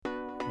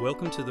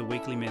Welcome to the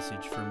weekly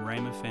message from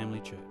Rhema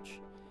Family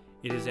Church.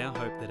 It is our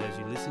hope that as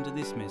you listen to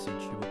this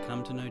message, you will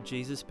come to know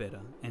Jesus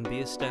better and be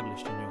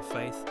established in your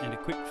faith and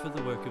equipped for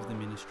the work of the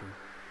ministry.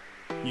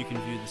 You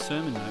can view the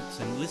sermon notes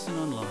and listen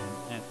online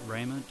at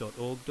rhema.org.au/media.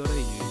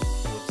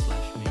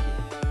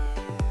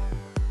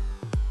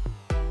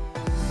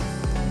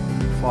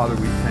 Father,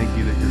 we thank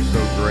you that you're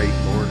so great,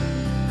 Lord.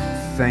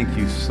 Thank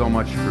you so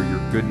much for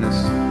your goodness,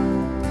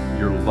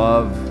 your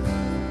love,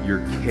 your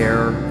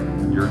care,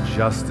 your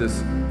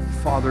justice.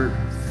 Father,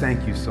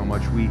 thank you so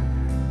much. We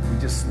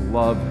just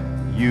love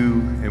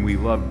you, and we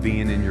love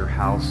being in your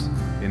house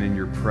and in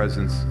your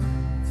presence.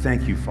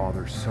 Thank you,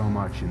 Father, so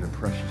much in the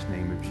precious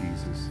name of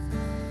Jesus.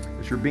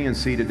 As you're being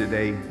seated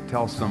today,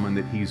 tell someone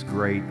that he's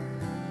great,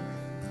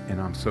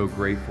 and I'm so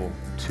grateful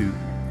to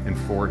and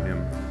for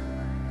him.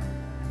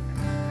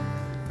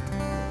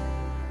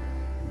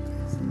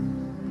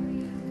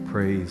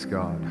 Praise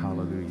God.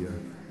 Hallelujah.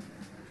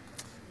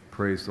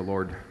 Praise the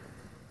Lord.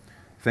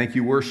 Thank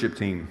you, worship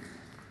team.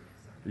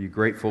 Are you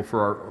grateful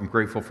for I'm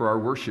grateful for our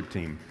worship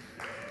team.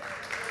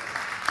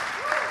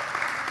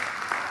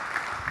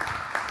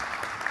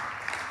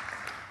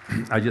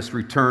 I just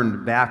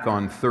returned back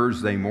on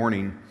Thursday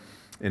morning,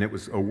 and it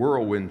was a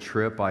whirlwind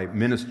trip. I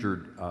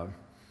ministered a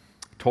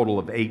total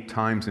of 8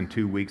 times in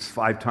 2 weeks,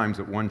 5 times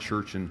at one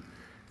church and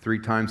 3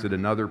 times at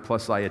another,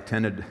 plus I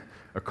attended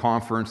a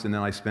conference, and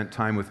then I spent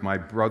time with my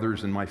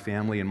brothers and my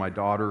family and my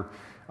daughter.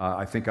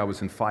 I think I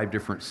was in 5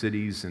 different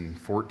cities in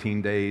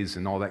 14 days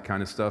and all that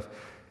kind of stuff.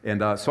 And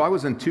so I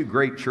was in 2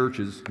 great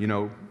churches,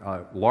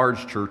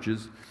 large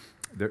churches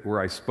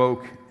where I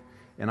spoke,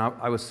 and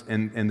I was,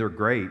 and they're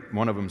great.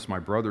 One of them is my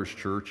brother's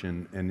church,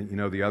 and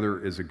the other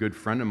is a good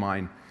friend of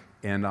mine.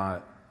 And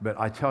but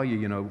I tell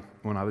you,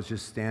 when I was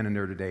just standing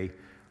there today,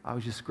 I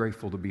was just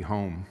grateful to be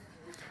home.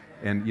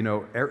 And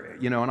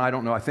and I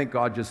don't know. I think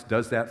God just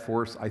does that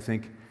for us. I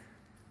think,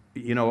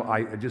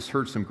 I just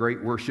heard some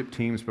great worship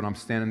teams, but I'm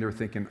standing there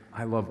thinking,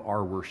 I love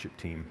our worship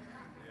team.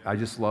 I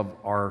just love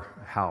our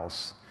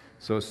house.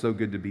 So it's so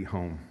good to be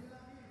home.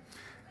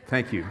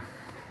 Thank you.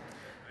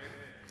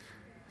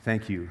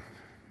 Thank you.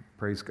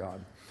 Praise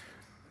God.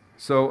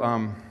 So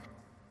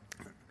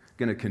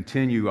going to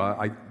continue.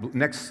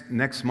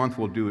 Next month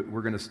we'll do it.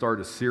 We're going to start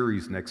a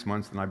series next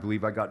month, and I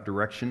believe I got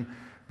direction.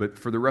 But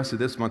for the rest of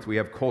this month, we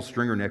have Cole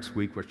Stringer next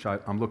week, which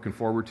I'm looking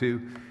forward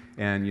to.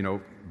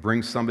 And,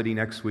 bring somebody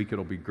next week.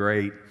 It'll be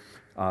great.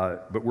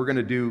 But we're going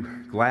to do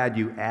Glad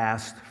You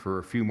Asked for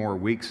a few more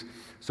weeks.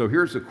 So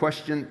here's a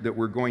question that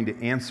we're going to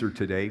answer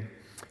today.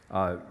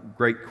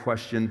 Great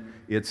question.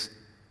 It's,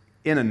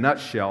 in a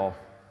nutshell,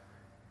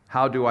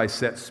 how do I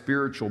set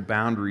spiritual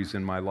boundaries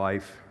in my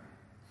life?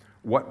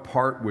 What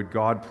part would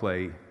God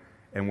play,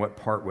 and what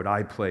part would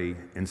I play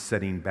in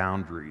setting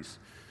boundaries?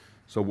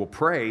 So we'll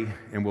pray,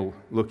 and we'll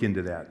look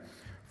into that.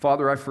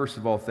 Father, I first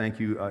of all thank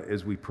you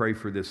as we pray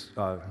for this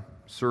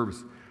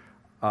service,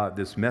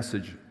 this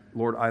message.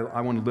 Lord, I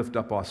want to lift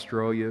up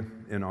Australia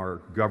and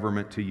our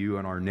government to you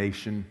and our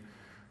nation.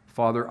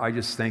 Father, I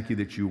just thank you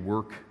that you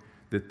work,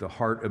 that the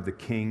heart of the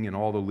king and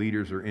all the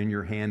leaders are in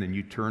your hand, and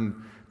you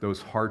turn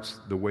those hearts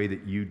the way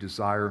that you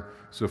desire.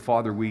 So,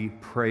 Father, we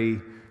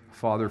pray,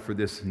 Father, for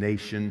this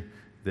nation,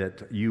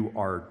 that you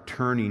are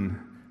turning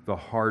the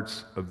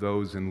hearts of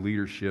those in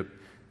leadership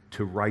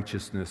to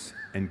righteousness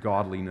and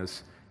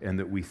godliness, and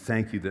that we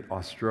thank you that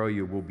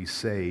Australia will be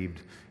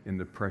saved in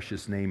the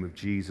precious name of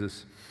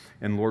Jesus.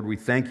 And Lord, we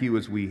thank you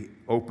as we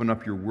open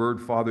up your word,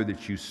 Father,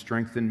 that you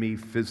strengthen me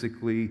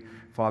physically,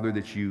 Father,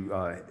 that you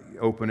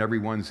open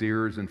everyone's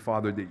ears, and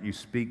Father, that you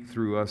speak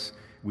through us.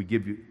 We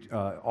give you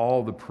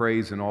all the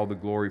praise and all the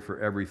glory for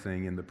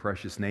everything in the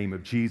precious name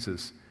of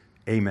Jesus.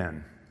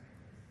 Amen.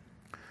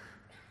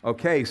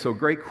 Okay, so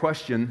great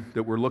question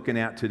that we're looking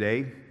at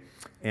today.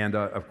 And,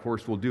 of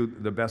course, we'll do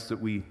the best that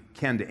we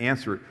can to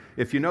answer it.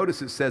 If you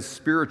notice, it says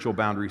spiritual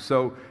boundaries.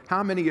 So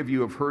how many of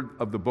you have heard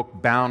of the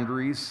book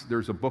Boundaries?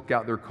 There's a book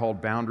out there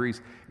called Boundaries.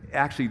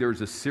 Actually,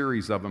 there's a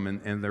series of them,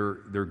 and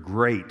they're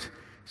great.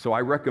 So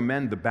I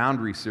recommend the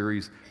Boundary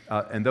series,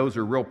 and those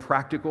are real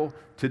practical.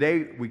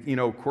 Today,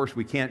 of course,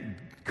 we can't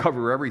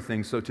cover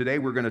everything. So today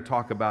we're going to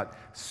talk about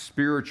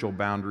spiritual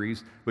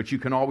boundaries, but you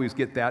can always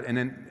get that. And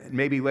then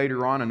maybe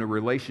later on in a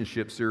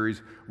relationship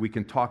series, we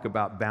can talk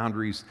about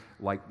boundaries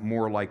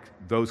more like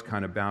those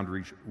kind of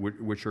boundaries,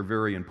 which are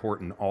very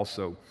important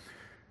also.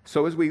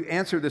 So as we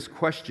answer this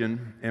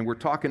question, and we're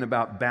talking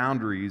about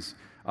boundaries,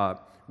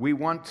 we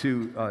want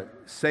to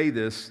say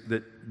this,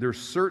 that there's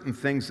certain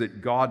things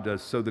that God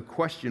does. So the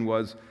question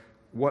was,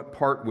 what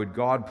part would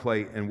God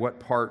play, and what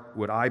part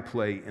would I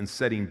play in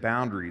setting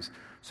boundaries?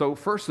 So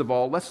first of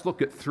all, let's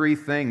look at 3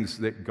 things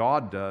that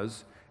God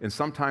does. And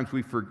sometimes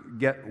we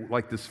forget,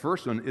 like this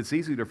first one, it's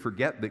easy to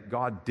forget that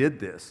God did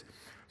this.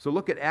 So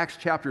look at Acts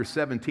chapter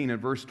 17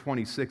 and verse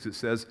 26. It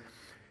says,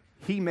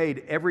 He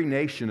made every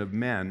nation of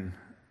men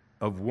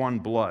of one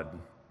blood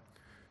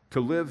to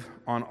live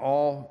on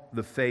all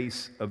the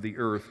face of the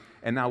earth.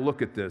 And now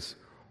look at this,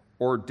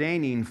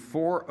 ordaining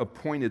 4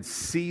 appointed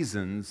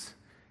seasons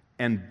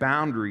and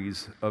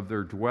boundaries of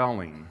their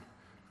dwelling.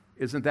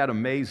 Isn't that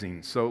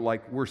amazing? So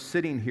like we're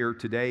sitting here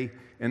today,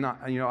 and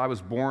I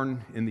was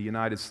born in the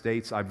United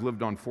States. I've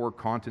lived on 4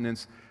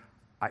 continents.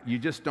 You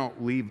just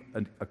don't leave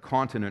a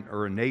continent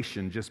or a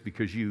nation just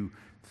because you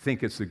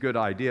think it's a good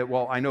idea.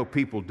 Well, I know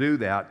people do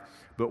that,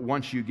 but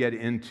once you get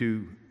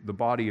into the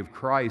body of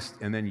Christ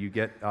and then you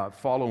get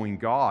following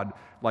God,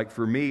 like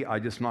for me,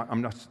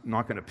 I'm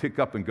not going to pick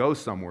up and go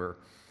somewhere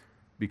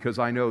because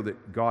I know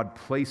that God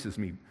places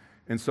me.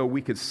 And so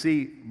we could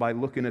see by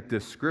looking at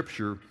this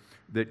scripture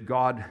that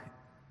God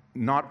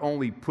not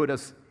only put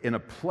us in a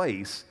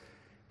place,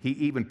 He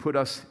even put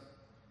us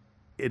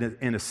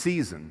in a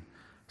season.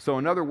 So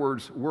in other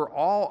words, we're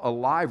all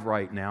alive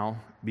right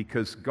now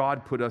because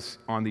God put us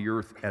on the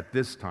earth at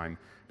this time.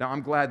 Now,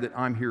 I'm glad that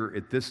I'm here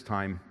at this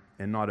time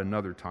and not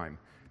another time.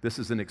 This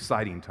is an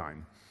exciting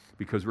time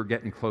because we're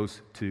getting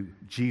close to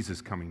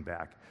Jesus coming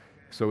back.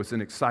 So it's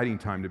an exciting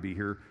time to be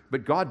here.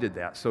 But God did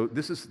that. So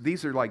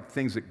these are like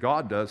things that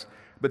God does.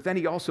 But then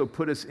He also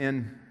put us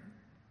in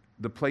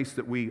the place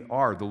that we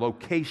are, the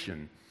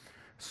location.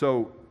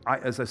 So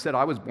as I said,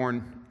 I was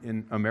born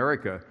in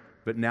America,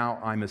 but now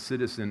I'm a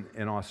citizen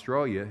in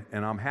Australia,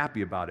 and I'm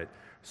happy about it.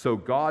 So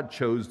God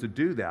chose to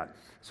do that.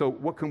 So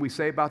what can we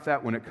say about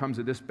that when it comes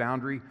to this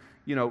boundary?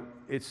 You know,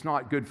 it's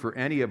not good for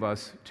any of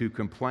us to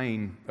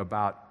complain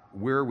about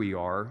where we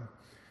are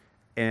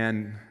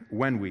and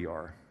when we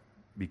are,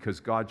 because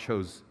God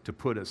chose to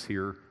put us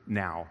here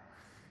now.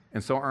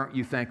 And so aren't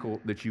you thankful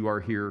that you are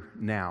here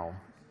now?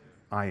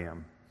 I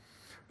am.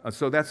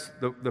 So that's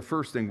the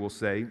first thing we'll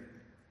say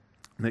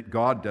that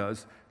God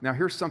does. Now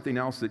here's something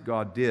else that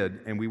God did,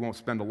 and we won't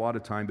spend a lot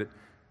of time, but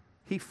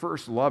He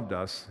first loved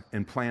us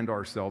and planned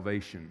our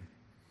salvation.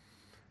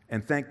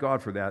 And thank God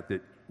for that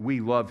we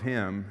love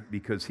Him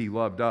because He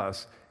loved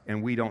us,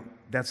 and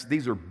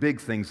these are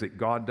big things that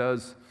God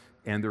does,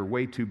 and they're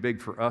way too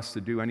big for us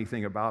to do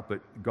anything about,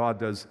 but God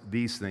does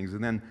these things.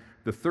 And then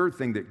the third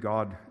thing that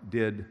God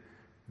did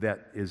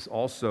that is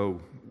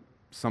also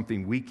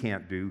something we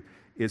can't do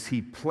is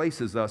He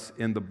places us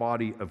in the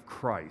body of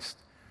Christ.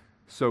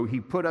 So He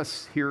put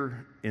us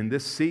here in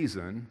this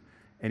season,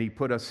 and He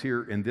put us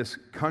here in this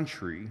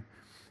country,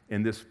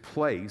 in this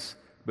place,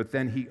 but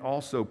then He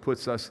also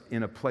puts us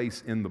in a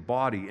place in the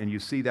body. And you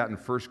see that in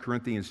 1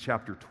 Corinthians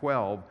chapter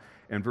 12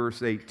 and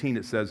verse 18.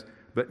 It says,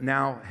 "But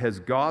now has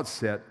God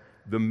set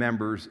the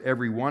members,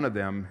 every one of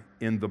them,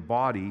 in the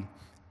body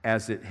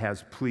as it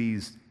has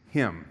pleased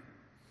Him."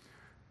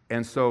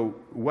 And so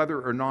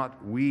whether or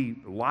not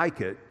we like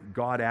it,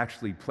 God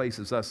actually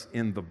places us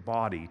in the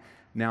body.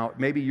 Now,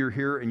 maybe you're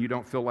here and you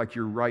don't feel like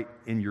you're right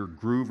in your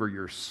groove or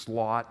your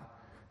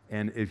slot.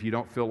 And if you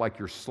don't feel like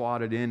you're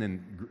slotted in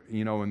and,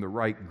 in the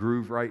right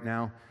groove right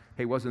now,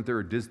 hey, wasn't there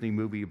a Disney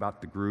movie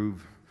about the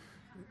groove?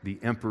 The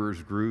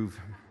Emperor's Groove?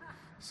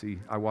 See,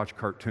 I watch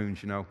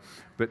cartoons,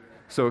 But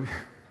so,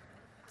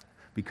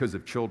 because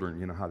of children,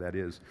 you know how that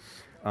is.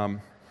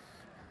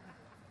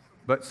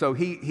 But so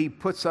he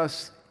puts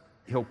us,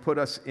 He'll put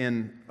us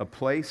in a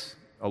place,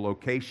 a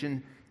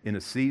location, in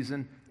a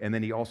season, and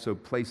then He also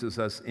places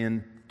us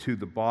into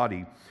the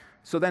body.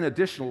 So then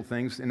additional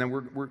things, and then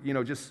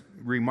we're just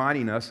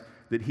reminding us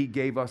that He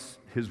gave us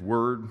His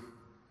Word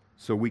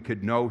so we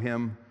could know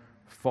Him,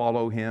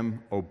 follow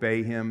Him,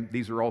 obey Him.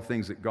 These are all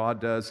things that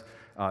God does.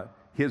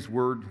 His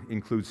Word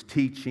includes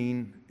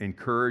teaching,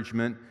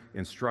 encouragement,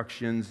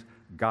 instructions,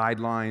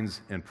 guidelines,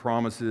 and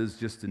promises,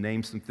 just to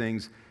name some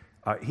things.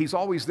 He's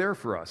always there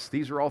for us.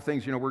 These are all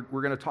things, we're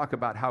going to talk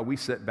about how we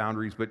set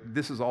boundaries, but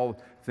this is all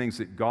things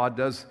that God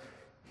does.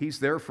 He's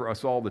there for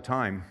us all the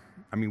time.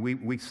 I mean,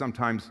 we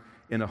sometimes,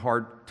 in a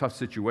hard, tough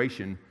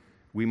situation,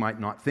 we might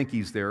not think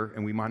He's there,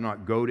 and we might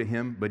not go to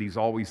Him, but He's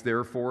always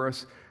there for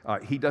us.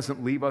 He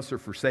doesn't leave us or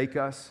forsake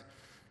us.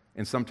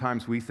 And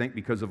sometimes we think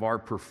because of our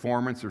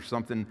performance or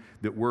something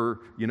that we're,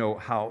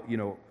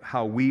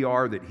 how we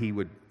are, that He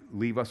would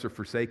leave us or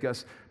forsake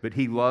us, but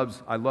He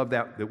loves, I love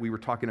that we were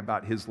talking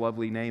about His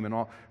lovely name and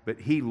all, but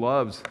He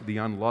loves the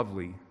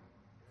unlovely.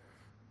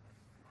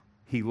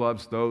 He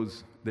loves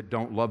those that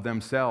don't love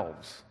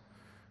themselves.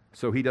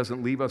 So He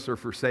doesn't leave us or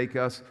forsake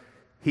us.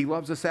 He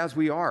loves us as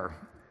we are,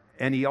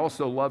 and He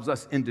also loves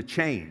us into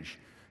change.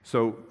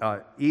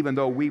 So even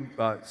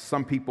though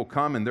some people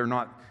come and they're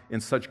not in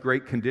such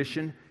great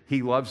condition,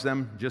 He loves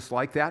them just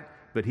like that,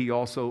 but He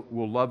also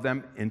will love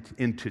them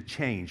into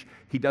change.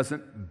 He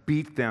doesn't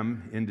beat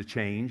them into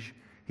change.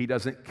 He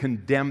doesn't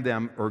condemn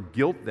them or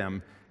guilt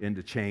them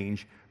into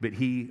change, but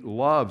He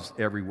loves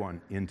everyone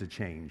into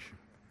change.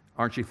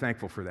 Aren't you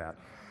thankful for that?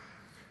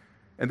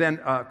 And then,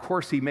 of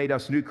course, He made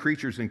us new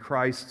creatures in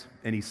Christ,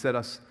 and He set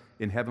us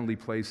in heavenly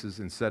places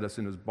and set us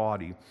in His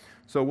body.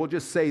 So we'll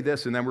just say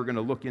this, and then we're going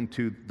to look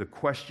into the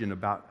question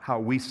about how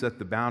we set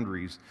the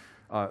boundaries.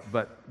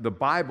 But the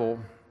Bible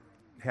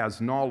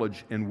has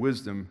knowledge and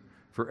wisdom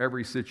for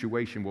every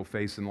situation we'll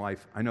face in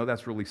life. I know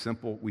that's really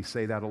simple. We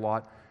say that a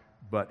lot,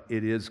 but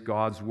it is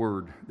God's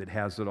Word that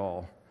has it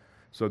all.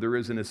 So there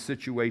isn't a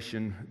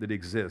situation that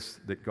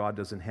exists that God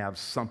doesn't have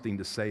something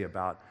to say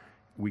about.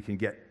 We can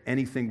get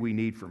anything we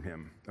need from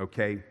Him,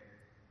 okay?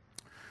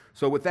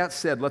 So with that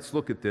said, let's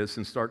look at this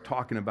and start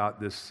talking about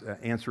this,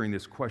 answering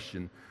this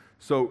question.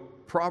 So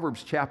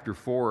Proverbs chapter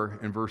 4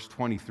 and verse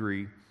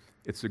 23,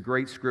 it's a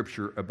great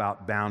scripture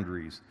about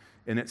boundaries.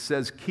 And it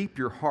says, keep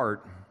your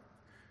heart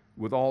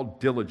with all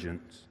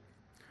diligence,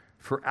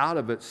 for out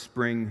of it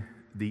spring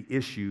the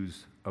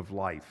issues of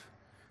life.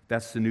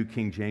 That's the New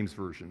King James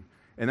Version.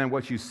 And then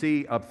what you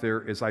see up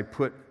there is I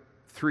put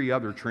 3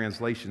 other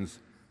translations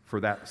for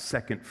that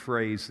second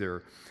phrase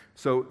there.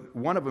 So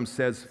one of them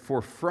says,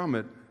 for from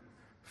it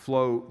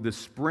flow the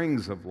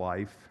springs of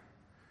life.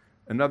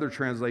 Another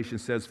translation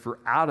says, for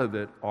out of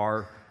it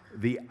are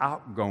the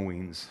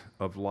outgoings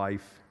of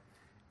life.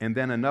 And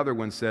then another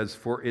one says,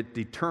 for it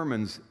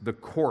determines the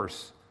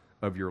course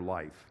of your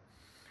life.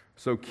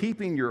 So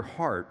keeping your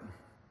heart,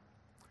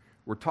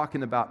 we're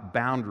talking about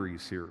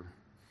boundaries here.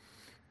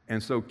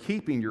 And so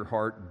keeping your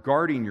heart,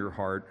 guarding your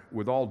heart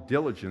with all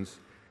diligence.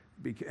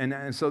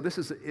 And so this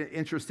is an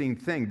interesting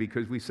thing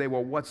because we say,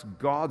 well, what's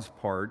God's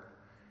part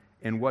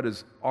and what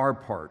is our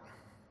part?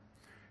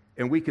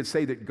 And we could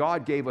say that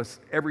God gave us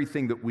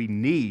everything that we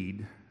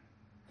need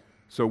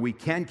so we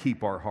can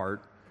keep our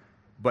heart,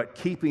 but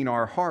keeping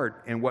our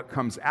heart and what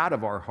comes out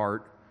of our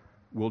heart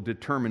will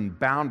determine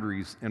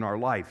boundaries in our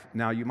life.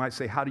 Now, you might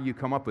say, how do you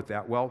come up with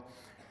that? Well,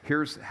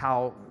 here's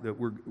how that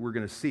we're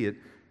going to see it.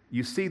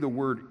 You see the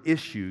word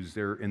issues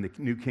there in the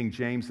New King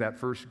James, that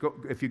first.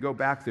 If you go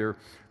back there,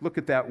 look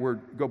at that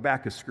word, go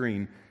back a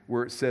screen,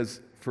 where it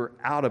says, for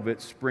out of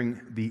it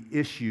spring the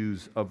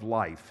issues of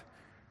life.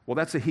 Well,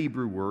 that's a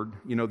Hebrew word.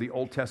 You know, the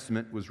Old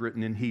Testament was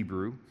written in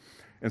Hebrew.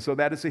 And so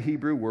that is a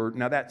Hebrew word.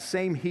 Now, that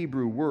same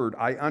Hebrew word,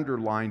 I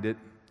underlined it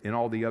in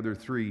all the other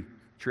 3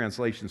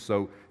 translations.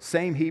 So,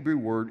 same Hebrew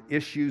word,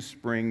 issues,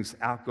 springs,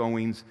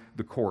 outgoings,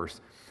 the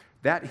course.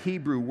 That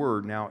Hebrew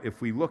word, now,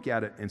 if we look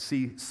at it and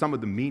see some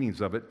of the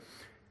meanings of it,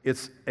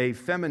 it's a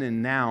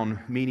feminine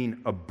noun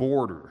meaning a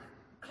border.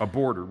 A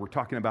border. We're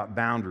talking about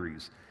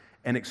boundaries,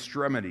 an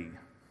extremity,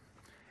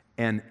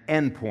 an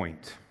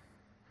endpoint.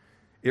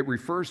 It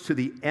refers to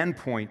the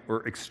endpoint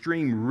or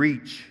extreme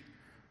reach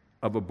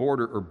of a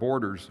border or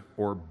borders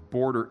or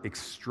border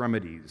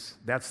extremities.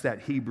 That's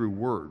that Hebrew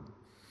word.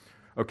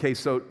 Okay,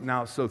 so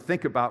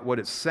think about what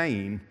it's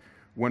saying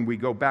when we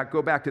go back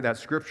to that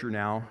scripture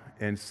now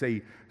and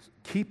say,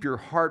 keep your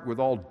heart with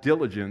all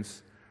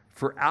diligence,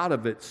 for out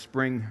of it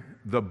spring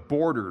the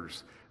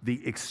borders,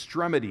 the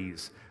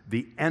extremities,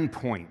 the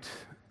endpoint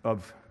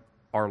of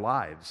our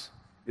lives.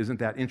 Isn't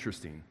that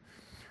interesting?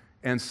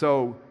 And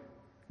so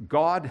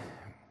God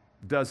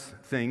does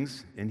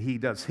things and he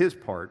does his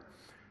part,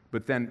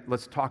 but then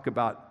let's talk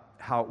about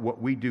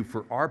what we do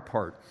for our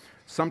part.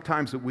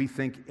 Sometimes that we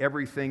think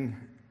everything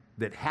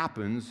that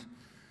happens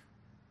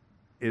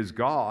is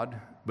God,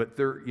 but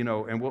there, you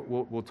know, and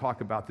we'll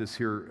talk about this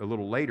here a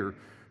little later,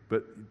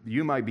 but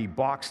you might be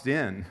boxed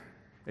in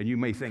and you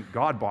may think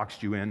God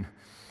boxed you in,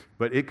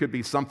 but it could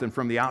be something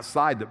from the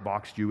outside that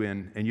boxed you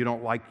in and you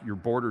don't like your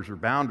borders or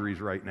boundaries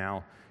right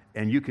now,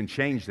 and you can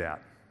change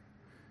that.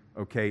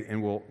 Okay,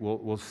 and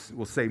we'll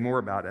say more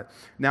about it.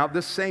 Now,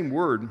 this same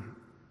word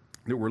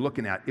that we're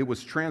looking at, it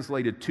was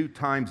translated 2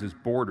 times as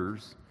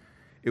borders.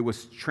 It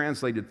was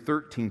translated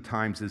 13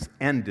 times as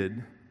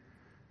ended.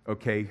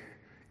 Okay,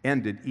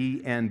 ended,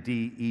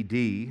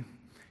 E-N-D-E-D.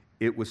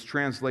 It was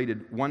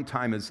translated 1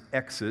 time as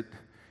exit.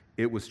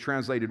 It was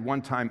translated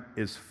 1 time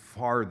as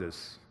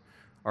farthest.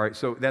 All right,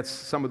 so that's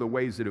some of the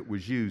ways that it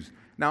was used.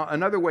 Now,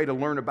 another way to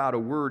learn about a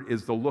word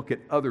is to look at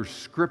other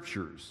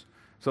scriptures.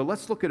 So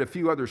let's look at a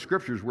few other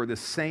scriptures where the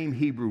same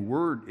Hebrew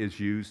word is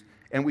used,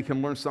 and we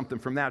can learn something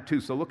from that too.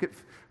 So look at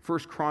 1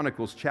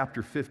 Chronicles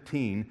chapter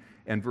 15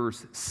 and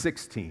verse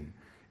 16.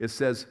 It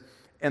says,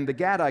 and the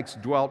Gadites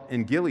dwelt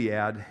in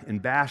Gilead, in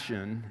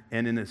Bashan,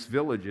 and in its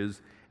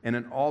villages, and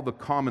in all the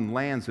common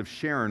lands of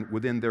Sharon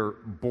within their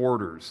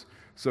borders.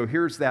 So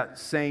here's that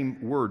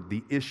same word,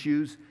 the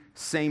issues,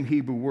 same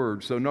Hebrew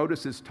word. So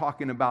notice it's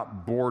talking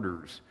about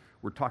borders.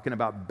 We're talking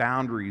about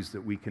boundaries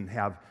that we can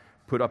have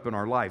put up in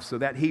our life. So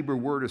that Hebrew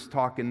word is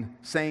talking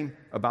same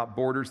about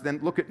borders. Then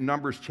look at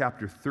Numbers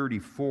chapter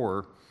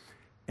 34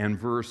 and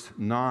verse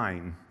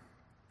 9.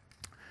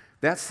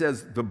 That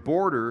says, the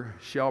border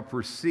shall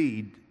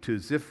proceed to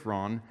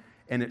Ziphron,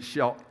 and it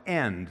shall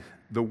end.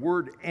 The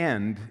word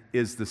end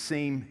is the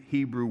same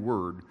Hebrew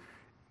word.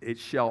 It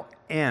shall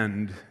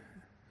end.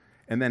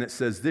 And then it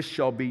says, this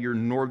shall be your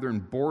northern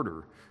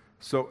border.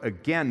 So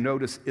again,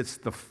 notice it's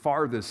the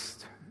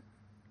farthest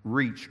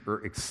reach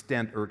or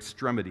extent or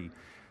extremity.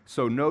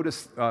 So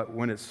notice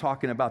when it's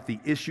talking about the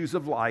issues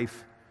of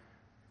life,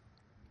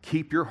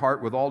 keep your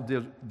heart with all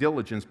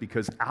diligence,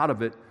 because out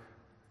of it,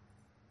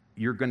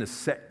 you're going to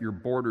set your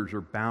borders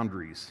or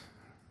boundaries,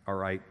 all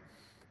right?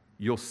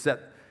 You'll set,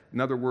 in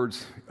other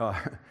words,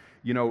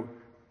 you know,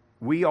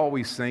 we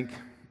always think,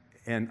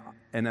 and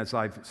as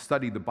I've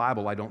studied the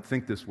Bible, I don't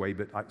think this way,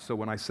 but so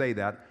when I say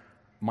that,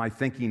 my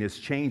thinking is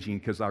changing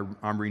because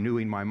I'm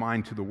renewing my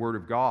mind to the Word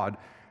of God.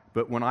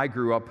 But when I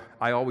grew up,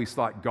 I always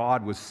thought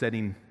God was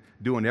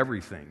doing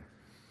everything.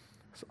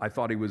 So I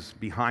thought he was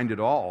behind it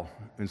all.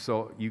 And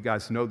so you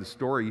guys know the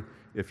story,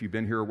 if you've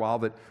been here a while,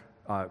 that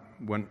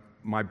when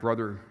my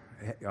brother,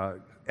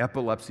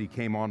 epilepsy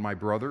came on my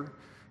brother,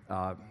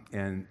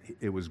 and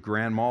it was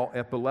grand mal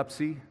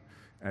epilepsy.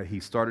 He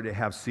started to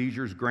have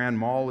seizures. Grand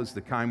mal is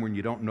the kind when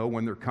you don't know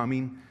when they're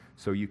coming,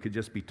 so you could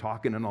just be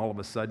talking and all of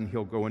a sudden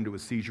he'll go into a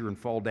seizure and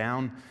fall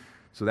down.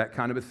 So that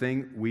kind of a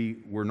thing. We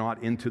were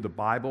not into the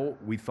Bible.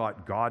 We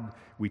thought God,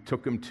 we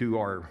took him to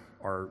our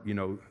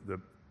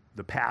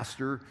the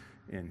pastor,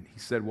 and he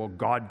said, well,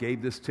 God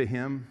gave this to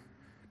him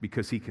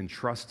because he can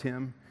trust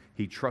him.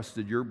 He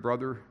trusted your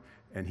brother,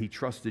 and he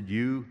trusted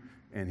you,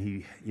 and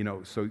he,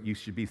 so you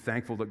should be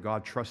thankful that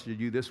God trusted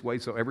you this way.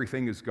 So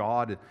everything is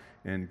God,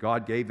 and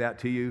God gave that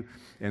to you.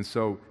 And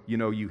so,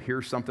 you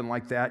hear something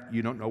like that,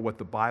 you don't know what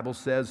the Bible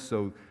says,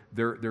 so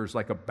there's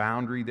like a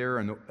boundary there,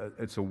 and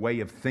it's a way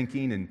of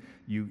thinking, and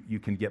you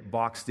can get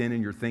boxed in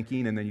your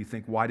thinking, and then you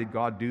think, why did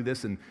God do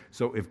this? And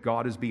so if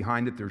God is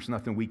behind it, there's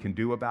nothing we can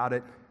do about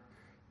it.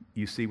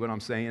 You see what I'm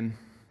saying?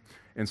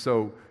 And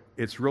so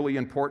it's really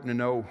important to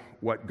know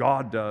what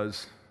God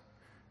does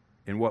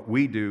and what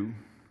we do,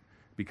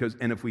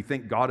 and if we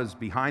think God is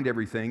behind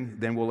everything,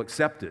 then we'll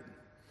accept it.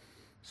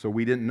 So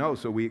we didn't know,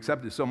 so we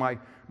accepted it. So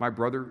my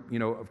brother,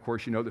 of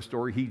course, you know the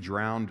story. He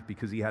drowned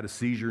because he had a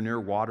seizure near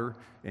water,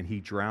 and he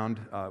drowned.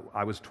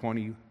 I was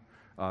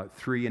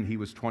 23, and he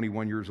was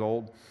 21 years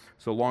old.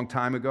 So a long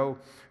time ago.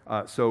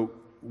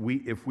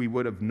 If we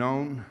would have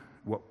known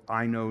what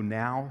I know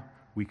now,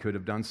 we could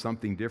have done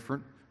something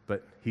different,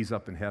 but he's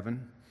up in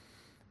heaven.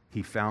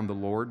 He found the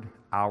Lord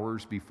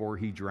hours before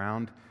he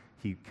drowned.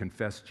 He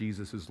confessed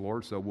Jesus as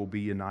Lord, so we'll be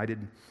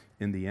united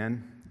in the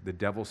end. The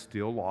devil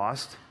still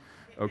lost,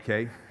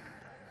 okay?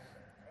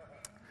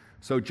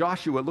 So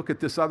Joshua, look at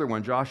this other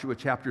one, Joshua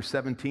chapter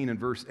 17 and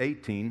verse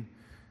 18.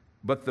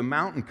 But the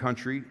mountain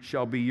country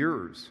shall be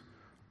yours.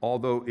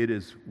 Although it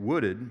is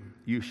wooded,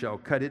 you shall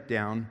cut it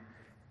down,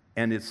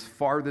 and its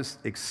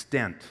farthest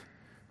extent.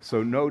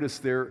 So notice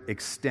their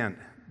extent,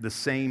 the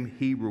same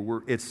Hebrew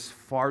word, its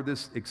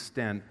farthest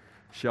extent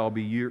shall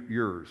be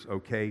yours,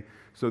 okay?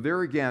 So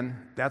there again,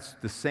 that's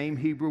the same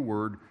Hebrew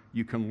word.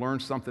 You can learn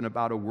something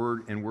about a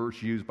word and where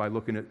it's used by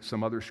looking at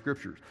some other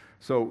scriptures.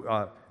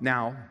 So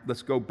now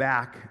let's go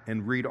back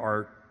and read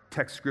our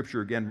text scripture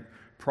again,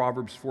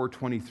 Proverbs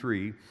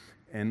 4:23,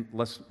 and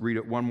let's read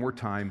it one more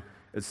time.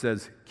 It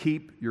says,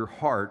 keep your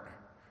heart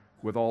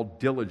with all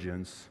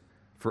diligence,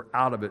 for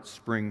out of it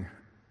spring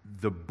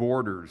the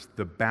borders,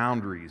 the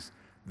boundaries,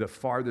 the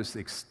farthest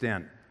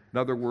extent. In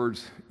other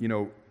words,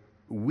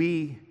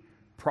 we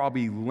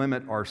probably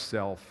limit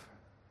ourselves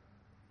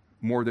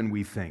more than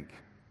we think.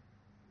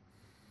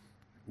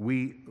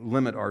 We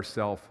limit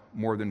ourselves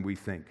more than we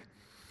think.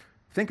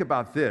 Think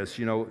about this,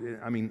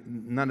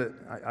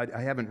 I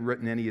haven't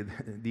written any of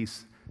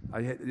these,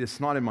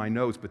 it's not in my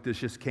notes, but this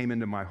just came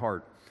into my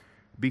heart.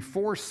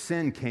 Before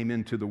sin came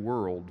into the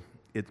world,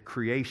 at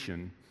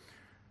creation,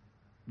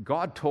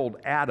 God told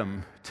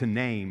Adam to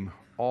name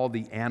all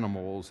the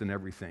animals and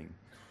everything.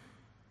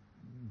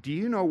 Do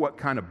you know what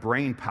kind of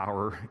brain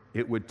power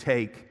it would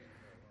take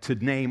to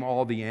name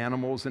all the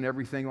animals and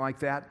everything like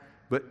that?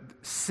 But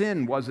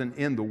sin wasn't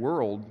in the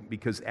world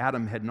because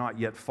Adam had not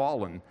yet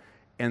fallen.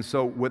 And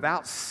so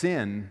without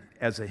sin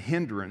as a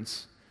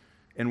hindrance,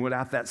 and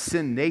without that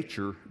sin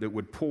nature that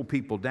would pull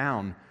people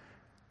down,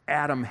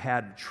 Adam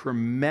had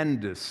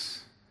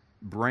tremendous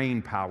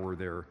brain power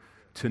there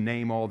to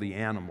name all the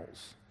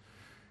animals.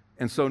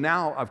 And so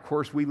now, of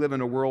course, we live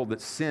in a world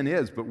that sin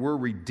is, but we're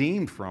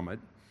redeemed from it.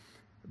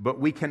 But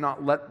we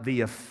cannot let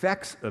the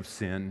effects of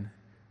sin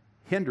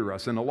hinder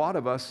us. And a lot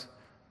of us,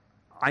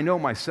 I know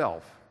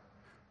myself,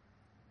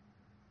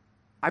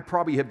 I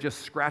probably have just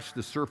scratched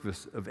the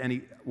surface of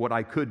what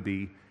I could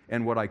be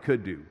and what I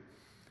could do.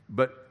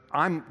 But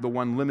I'm the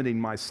one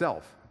limiting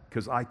myself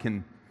because I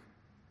can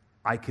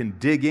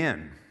dig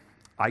in.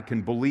 I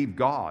can believe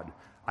God.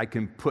 I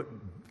can put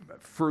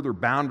further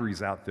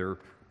boundaries out there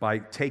by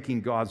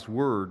taking God's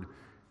word,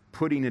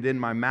 putting it in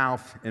my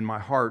mouth and my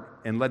heart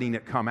and letting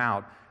it come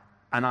out.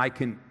 And I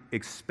can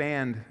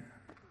expand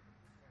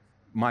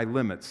my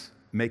limits,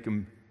 make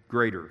them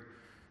greater,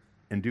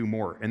 and do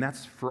more. And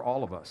that's for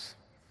all of us.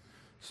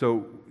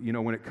 So,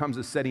 when it comes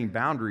to setting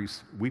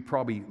boundaries, we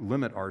probably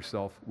limit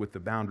ourselves with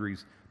the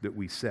boundaries that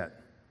we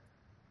set.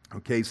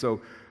 Okay,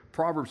 so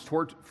Proverbs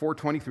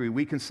 4:23,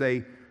 we can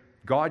say,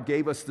 God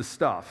gave us the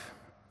stuff.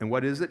 And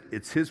what is it?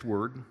 It's His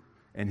Word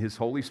and His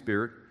Holy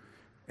Spirit.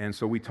 And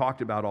so we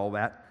talked about all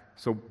that.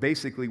 So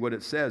basically what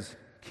it says,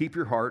 keep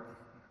your heart,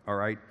 all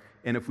right?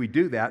 And if we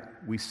do that,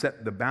 we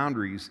set the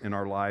boundaries in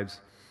our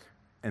lives,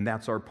 and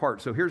that's our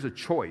part. So here's a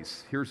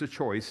choice.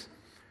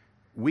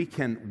 We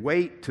can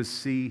wait to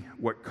see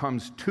what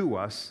comes to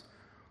us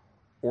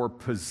or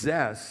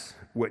possess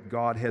what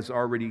God has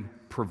already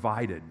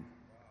provided.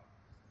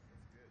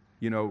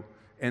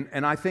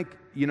 And I think,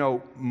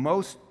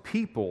 most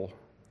people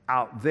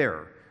out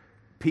there,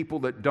 people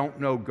that don't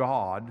know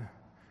God,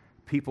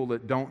 people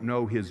that don't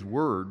know His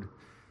Word,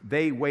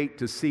 they wait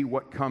to see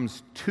what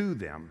comes to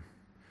them.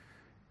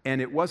 And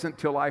it wasn't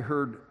till I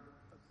heard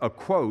a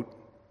quote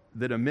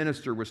that a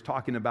minister was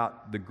talking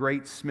about the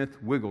great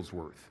Smith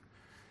Wigglesworth.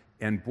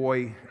 And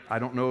boy, I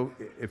don't know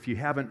if you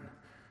haven't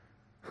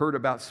heard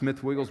about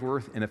Smith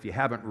Wigglesworth, and if you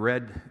haven't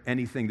read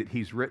anything that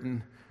he's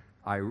written,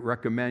 I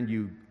recommend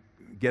you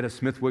get a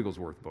Smith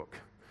Wigglesworth book.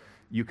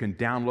 You can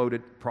download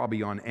it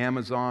probably on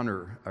Amazon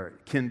or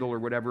Kindle or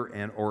whatever,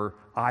 or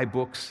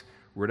iBooks,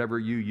 whatever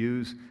you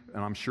use.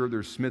 And I'm sure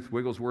there's Smith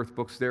Wigglesworth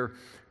books there.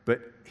 But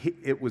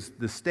it was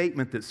the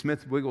statement that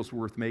Smith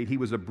Wigglesworth made. He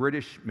was a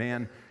British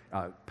man,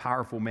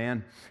 powerful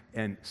man.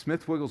 And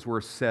Smith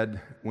Wigglesworth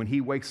said when he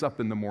wakes up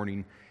in the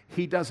morning,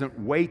 he doesn't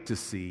wait to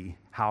see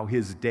how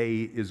his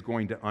day is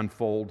going to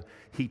unfold.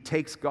 He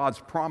takes God's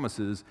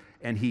promises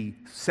and he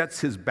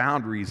sets his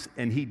boundaries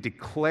and he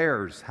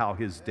declares how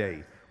his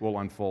day will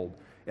unfold.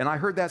 And I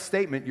heard that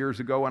statement years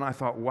ago and I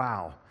thought,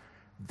 wow,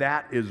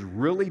 that is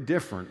really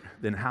different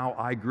than how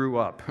I grew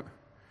up.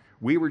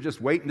 We were just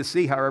waiting to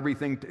see how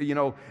everything,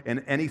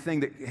 and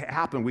anything that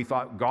happened, we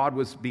thought God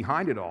was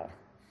behind it all.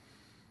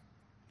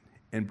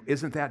 And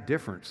isn't that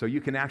different? So you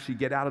can actually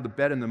get out of the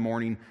bed in the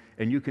morning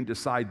and you can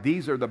decide,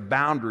 these are the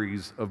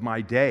boundaries of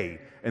my day.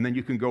 And then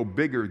you can go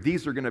bigger.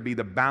 These are going to be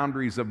the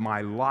boundaries of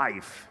my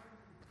life.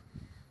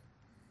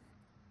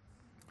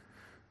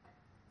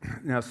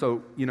 Now,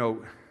 so,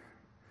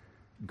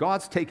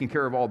 God's taking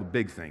care of all the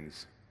big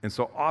things. And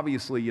so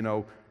obviously,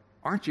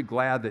 aren't you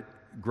glad that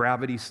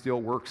gravity still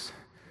works?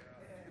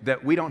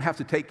 That we don't have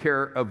to take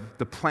care of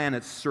the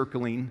planets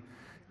circling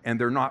and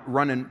they're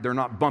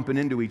not bumping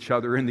into each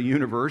other in the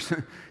universe.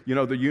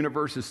 The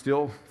universe is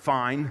still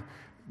fine.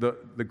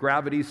 The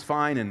gravity's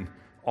fine and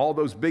all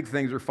those big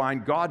things are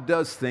fine. God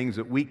does things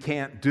that we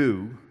can't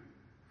do,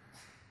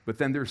 but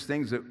then there's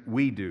things that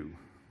we do,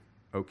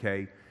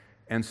 okay?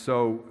 And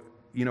so,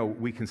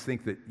 we can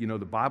think that, the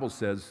Bible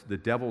says the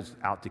devil's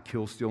out to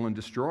kill, steal, and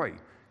destroy.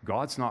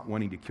 God's not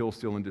wanting to kill,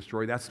 steal, and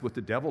destroy. That's what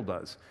the devil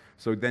does.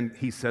 So then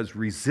he says,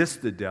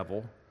 resist the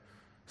devil,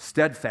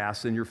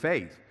 steadfast in your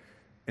faith.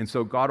 And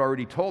so God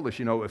already told us,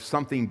 if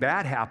something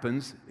bad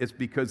happens, it's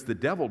because the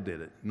devil did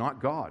it,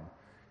 not God.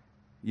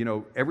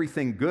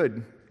 Everything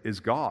good is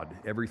God.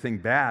 Everything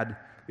bad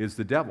is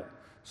the devil.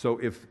 So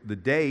if the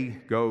day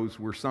goes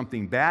where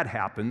something bad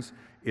happens,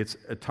 it's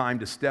a time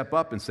to step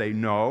up and say,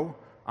 no,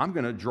 I'm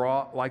going to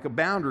draw like a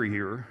boundary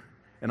here,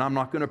 and I'm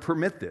not going to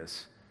permit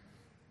this.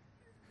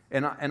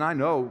 And I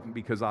know,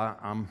 because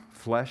I'm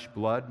flesh,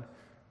 blood,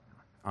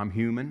 I'm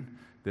human,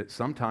 that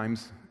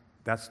sometimes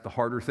that's the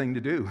harder thing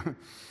to do.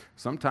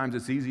 Sometimes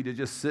it's easy to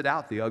just sit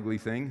out the ugly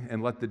thing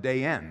and let the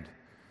day end.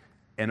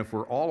 And if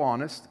we're all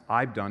honest,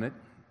 I've done it,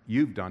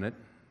 you've done it,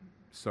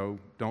 so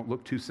don't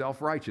look too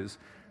self-righteous.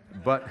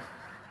 But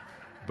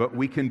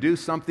we can do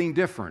something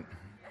different.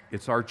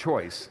 It's our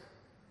choice.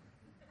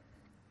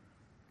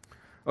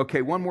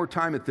 Okay, one more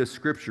time at this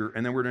scripture,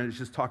 and then we're going to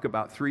just talk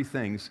about three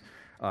things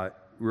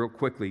real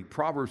quickly.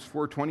 Proverbs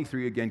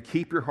 4:23 again,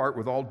 keep your heart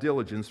with all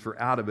diligence, for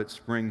out of it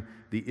spring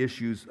the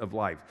issues of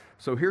life.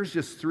 So here's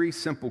just three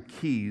simple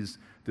keys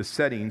to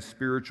setting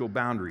spiritual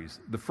boundaries.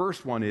 The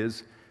first one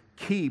is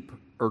keep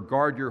or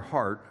guard your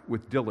heart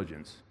with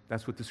diligence.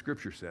 That's what the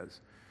scripture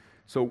says.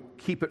 So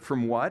keep it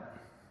from what?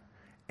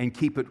 And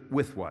keep it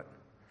with what?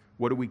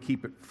 What do we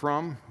keep it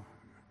from?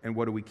 And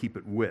what do we keep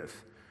it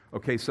with?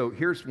 Okay, so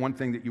here's one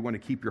thing that you want to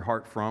keep your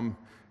heart from: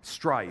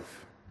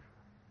 strife,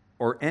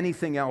 or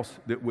anything else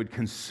that would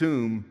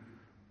consume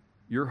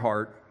your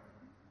heart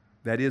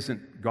that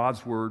isn't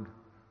God's word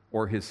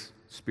or his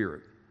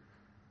spirit.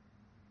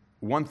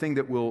 One thing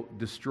that will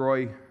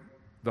destroy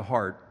the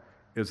heart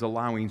is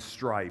allowing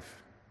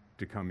strife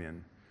to come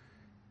in.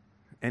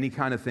 Any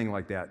kind of thing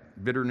like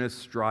that, bitterness,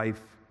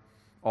 strife,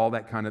 all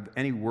that kind of,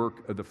 any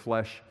work of the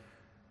flesh,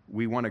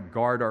 we want to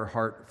guard our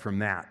heart from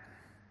that.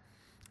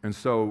 And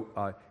so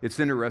it's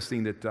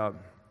interesting that,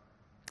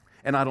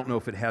 and I don't know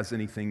if it has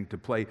anything to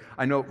play.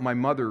 I know my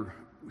mother,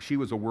 she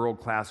was a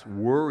world-class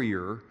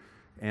worrier,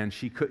 and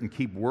she couldn't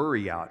keep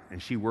worry out,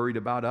 and she worried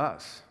about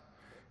us.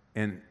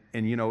 And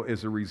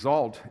as a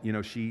result,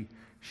 she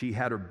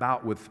had her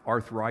bout with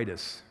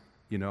arthritis,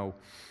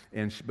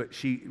 but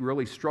she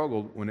really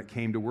struggled when it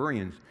came to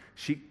worrying.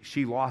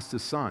 She lost a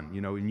son,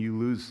 and you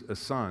lose a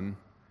son,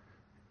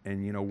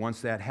 and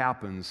once that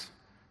happens,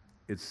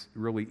 it's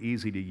really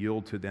easy to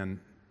yield to then,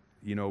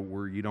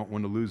 where you don't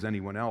want to lose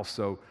anyone else.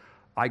 So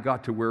I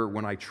got to where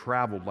when I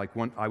traveled, like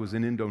when I was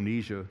in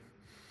Indonesia,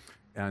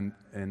 and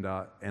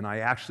I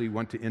actually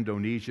went to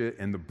Indonesia,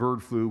 and the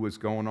bird flu was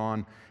going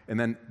on, and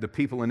then the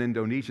people in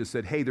Indonesia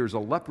said, hey, there's a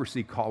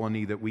leprosy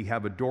colony that we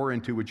have a door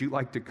into. Would you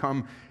like to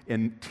come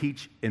and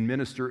teach and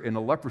minister in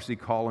a leprosy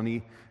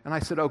colony? And I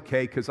said,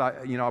 okay, because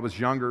I was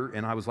younger,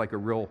 and I was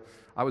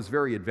I was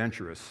very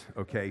adventurous,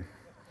 okay,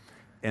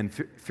 and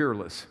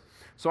fearless.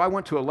 So I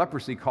went to a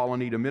leprosy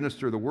colony to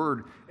minister the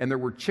word, and there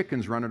were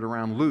chickens running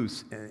around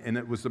loose, and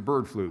it was the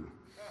bird flu.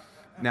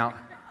 Now,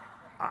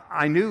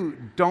 I knew,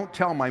 don't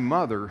tell my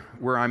mother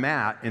where I'm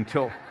at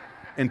until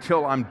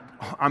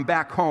I'm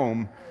back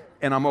home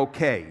and I'm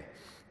okay.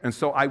 And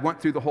so I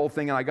went through the whole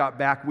thing, and I got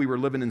back. We were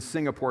living in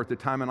Singapore at the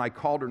time, and I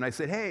called her, and I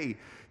said, hey,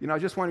 I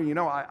just wanted you to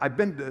know, I've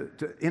been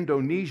to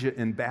Indonesia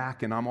and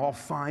back, and I'm all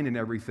fine and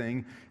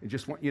everything. I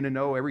just want you to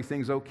know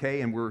everything's okay,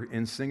 and we're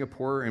in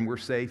Singapore, and we're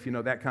safe,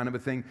 that kind of a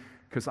thing,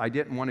 because I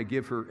didn't want to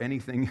give her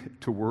anything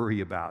to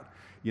worry about,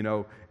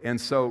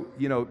 And so,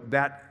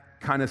 that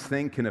kind of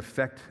thing can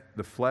affect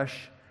the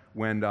flesh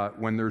when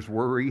there's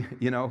worry,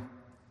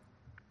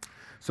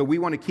 So we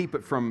want to keep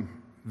it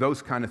from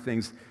those kind of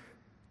things.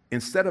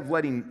 Instead of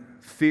letting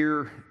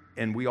fear,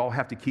 and we all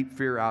have to keep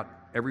fear out,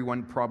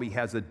 everyone probably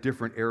has a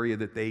different area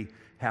that they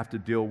have to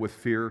deal with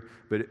fear,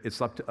 but it's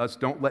up to us.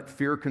 Don't let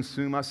fear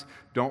consume us.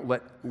 Don't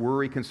let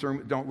worry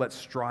consume. Don't let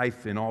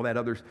strife and all that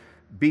others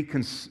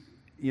it's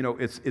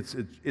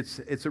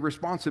a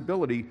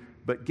responsibility,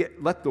 but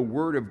let the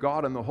Word of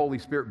God and the Holy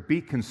Spirit be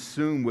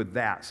consumed with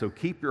that. So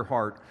keep your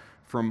heart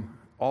from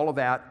all of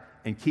that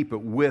and keep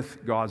it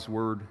with God's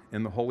Word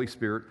and the Holy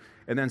Spirit.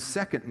 And then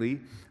secondly,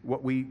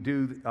 what we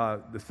do,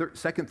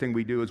 second thing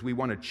we do is we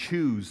want to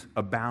choose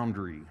a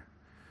boundary.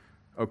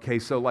 Okay,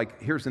 so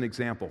here's an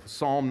example.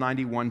 Psalm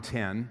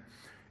 91:10,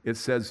 it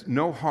says,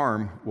 no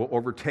harm will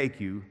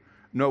overtake you,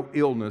 no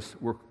illness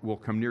will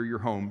come near your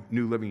home,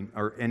 New Living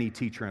or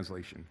NET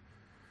translation.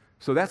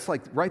 So that's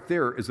right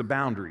there is a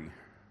boundary.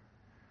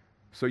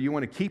 So you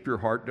want to keep your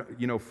heart,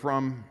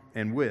 from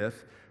and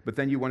with, but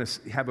then you want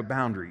to have a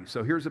boundary.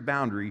 So here's a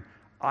boundary.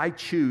 I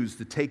choose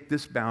to take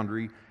this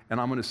boundary,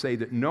 and I'm going to say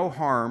that no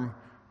harm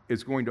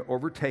is going to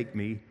overtake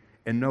me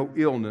and no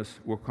illness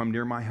will come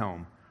near my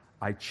home.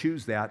 I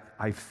choose that,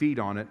 I feed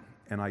on it,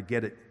 and I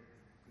get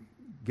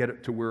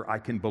it to where I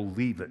can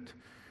believe it.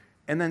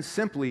 And then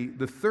simply,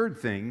 the third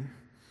thing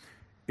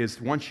is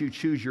once you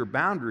choose your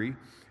boundary,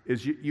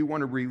 is you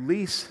want to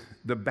release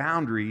the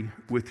boundary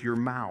with your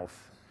mouth.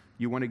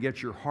 You want to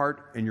get your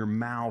heart and your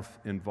mouth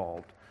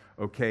involved,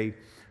 okay?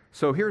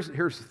 So here's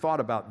the thought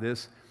about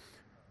this.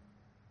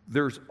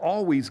 There's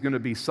always going to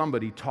be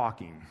somebody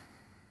talking.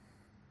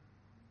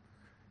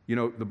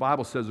 The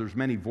Bible says there's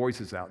many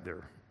voices out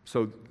there.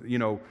 So,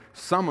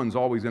 someone's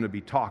always going to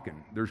be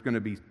talking. There's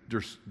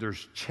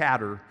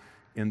chatter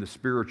in the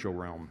spiritual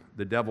realm.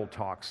 The devil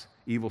talks,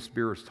 evil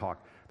spirits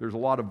talk. There's a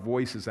lot of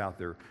voices out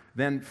there.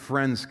 Then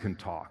friends can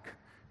talk.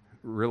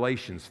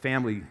 Relations,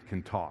 family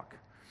can talk.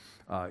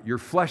 Your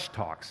flesh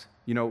talks.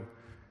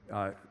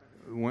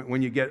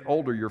 When you get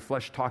older, your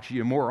flesh talks to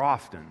you more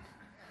often.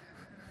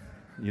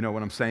 You know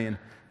what I'm saying?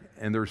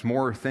 And there's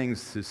more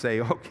things to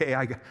say, okay,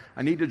 I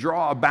need to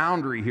draw a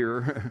boundary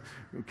here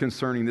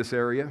concerning this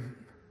area.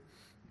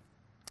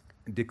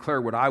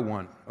 Declare what I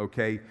want,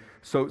 okay?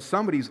 So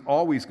somebody's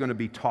always going to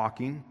be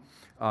talking.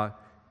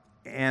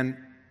 And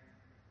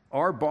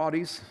our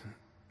bodies,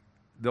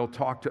 they'll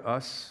talk to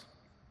us.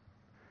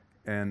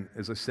 And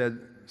as I said,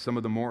 some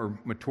of the more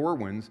mature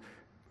ones,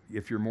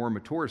 if you're more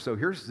mature. So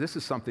this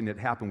is something that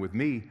happened with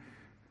me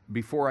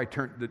before I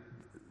turned.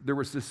 There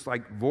was this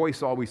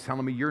voice always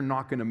telling me, you're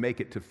not going to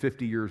make it to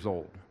 50 years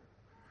old.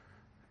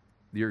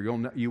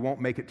 You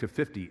won't make it to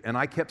 50. And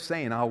I kept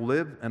saying, I'll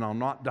live and I'll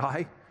not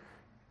die,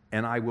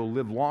 and I will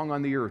live long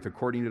on the earth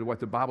according to what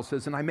the Bible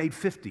says, and I made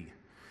 50.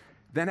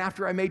 Then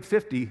after I made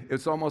 50,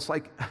 it's almost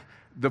like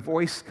the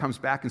voice comes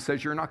back and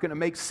says, you're not going to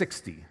make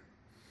 60.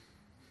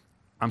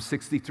 I'm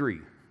 63.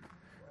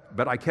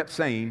 But I kept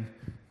saying,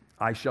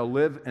 I shall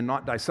live and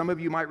not die. Some of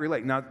you might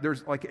relate. Now,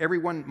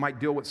 everyone might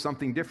deal with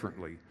something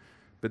differently.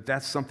 But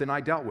that's something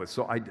I dealt with.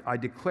 So I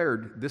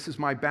declared, this is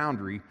my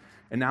boundary,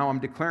 and now I'm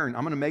declaring,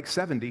 I'm going to make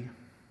 70.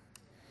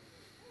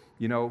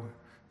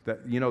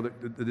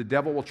 The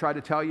devil will try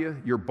to tell you,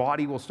 your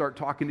body will start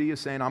talking to you,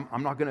 saying,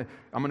 I'm not going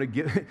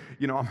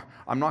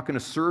to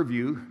serve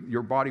you.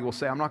 Your body will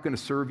say, I'm not going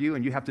to serve you,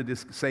 and you have to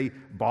just say,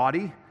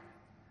 body,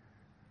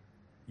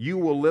 you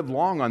will live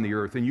long on the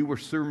earth, and you will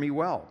serve me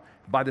well.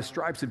 By the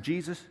stripes of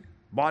Jesus,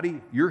 body,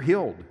 you're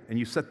healed, and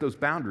you set those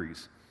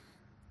boundaries.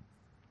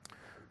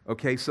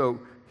 Okay, so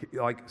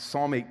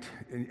Psalm 8,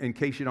 in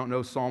case you don't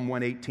know, Psalm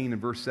 118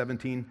 and verse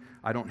 17,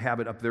 I don't have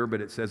it up there,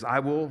 but it says, I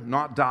will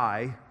not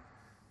die.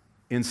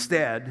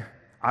 Instead,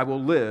 I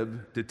will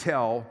live to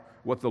tell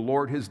what the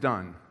Lord has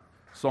done.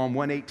 Psalm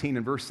 118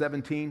 and verse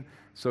 17.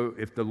 So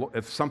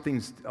if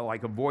something's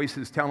like a voice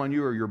is telling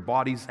you or your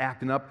body's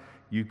acting up,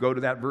 you go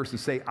to that verse and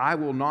say, I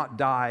will not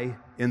die.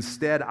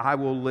 Instead, I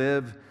will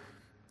live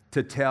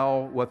to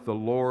tell what the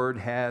Lord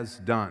has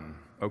done.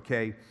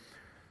 Okay?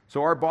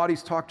 So our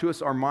bodies talk to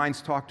us, our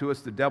minds talk to us,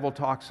 the devil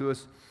talks to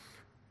us.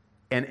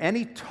 And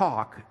any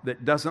talk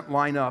that doesn't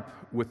line up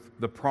with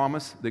the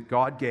promise that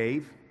God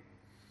gave,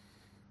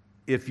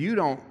 if you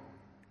don't,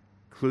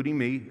 including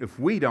me, if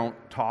we don't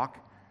talk,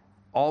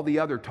 all the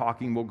other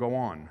talking will go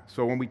on.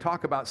 So when we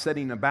talk about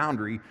setting a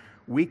boundary,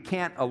 we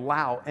can't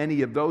allow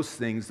any of those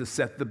things to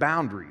set the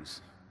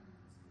boundaries.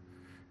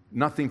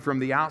 Nothing from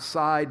the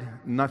outside,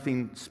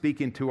 nothing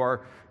speaking to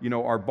our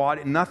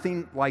body,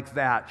 nothing like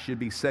that should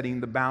be setting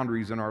the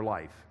boundaries in our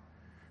life.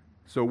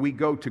 So we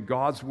go to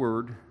God's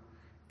Word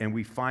and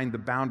we find the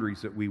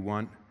boundaries that we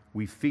want,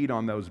 we feed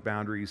on those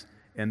boundaries,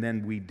 and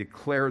then we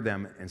declare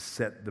them and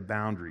set the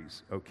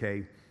boundaries,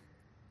 okay?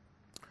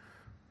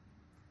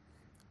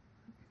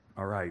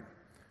 All right.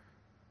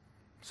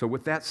 So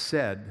with that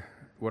said,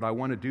 what I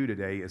want to do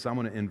today is I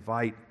want to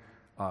invite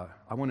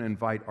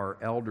our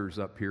elders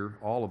up here,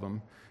 all of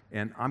them,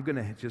 and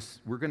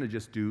we're going to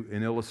just do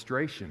an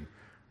illustration.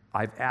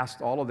 I've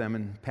asked all of them,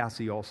 and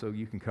Passy also,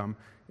 you can come,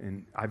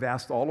 and I've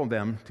asked all of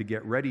them to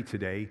get ready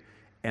today,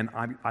 and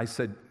I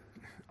said,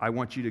 I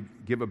want you to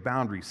give a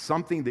boundary,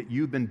 something that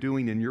you've been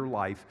doing in your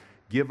life.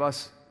 Give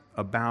us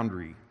a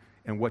boundary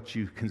and what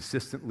you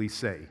consistently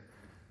say.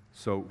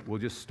 So we'll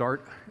just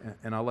start,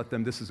 and I'll let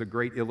them. This is a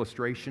great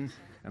illustration,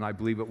 and I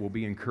believe it will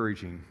be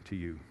encouraging to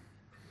you.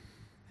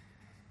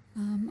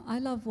 I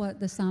love what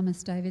the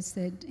psalmist David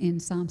said in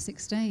Psalm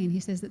 16. He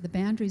says that the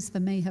boundaries for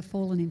me have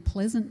fallen in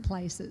pleasant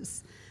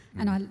places.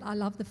 And I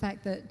love the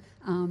fact that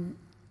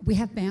we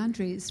have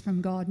boundaries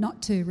from God,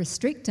 not to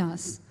restrict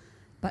us,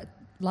 but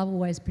love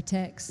always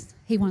protects.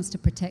 He wants to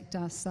protect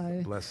us.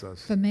 So bless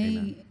us. For me,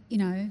 Amen. you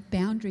know,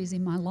 boundaries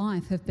in my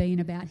life have been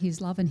about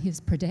His love and His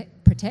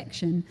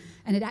protection,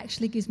 and it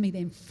actually gives me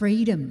then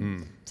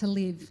freedom to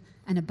live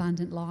an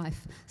abundant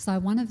life. So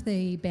one of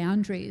the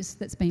boundaries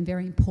that's been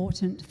very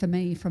important for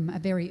me from a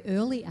very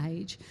early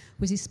age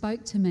was He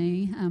spoke to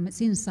me,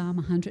 it's in Psalm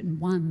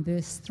 101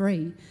 verse 3,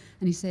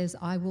 and He says,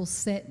 I will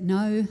set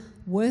no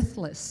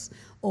worthless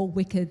or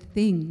wicked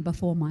thing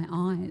before my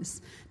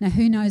eyes. Now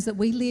who knows that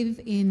we live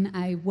in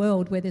a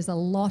world where there's a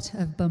lot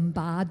of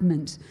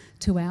bombardment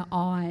to our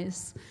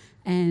eyes.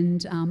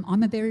 And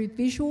I'm a very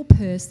visual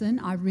person.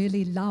 I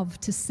really love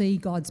to see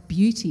God's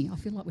beauty. I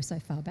feel like we're so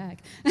far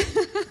back.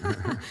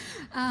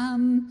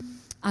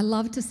 I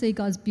love to see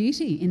God's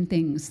beauty in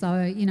things.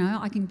 So, you know,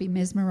 I can be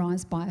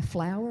mesmerised by a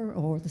flower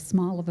or the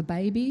smile of a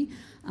baby,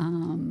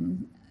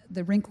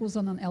 the wrinkles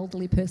on an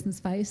elderly person's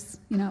face,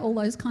 you know, all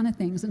those kind of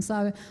things. And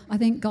so I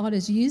think God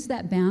has used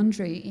that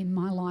boundary in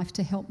my life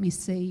to help me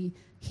see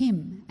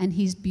Him and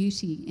His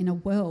beauty in a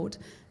world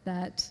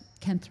that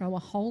can throw a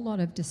whole lot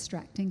of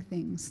distracting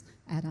things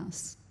at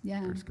us.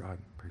 Yeah. Praise God.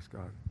 Praise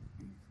God.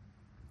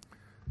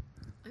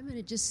 I'm going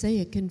to just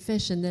say a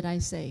confession that I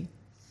say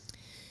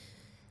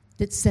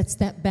that sets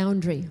that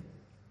boundary.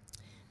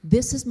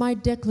 This is my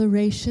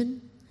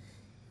declaration.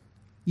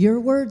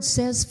 Your word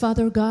says,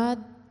 Father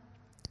God,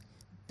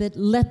 that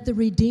let the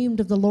redeemed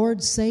of the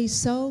Lord say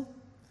so,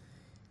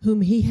 whom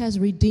He has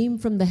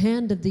redeemed from the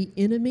hand of the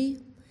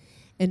enemy.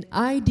 And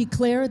I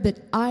declare that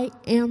I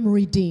am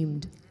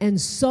redeemed, and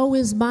so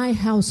is my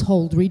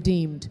household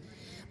redeemed.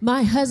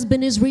 My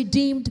husband is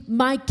redeemed,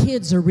 my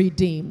kids are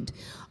redeemed.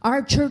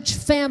 Our church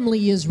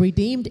family is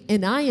redeemed,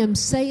 and I am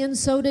saying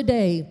so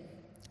today.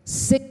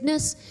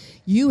 Sickness,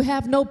 you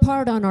have no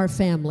part on our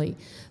family.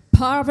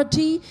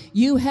 Poverty,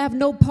 you have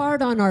no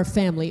part on our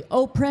family.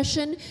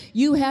 Oppression,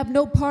 you have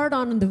no part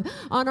on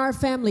our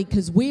family,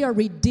 because we are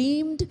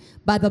redeemed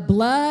by the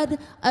blood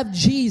of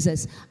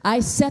Jesus. I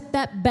set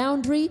that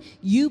boundary.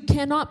 You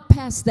cannot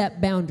pass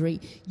that boundary.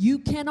 You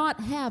cannot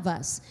have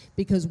us,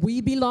 because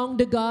we belong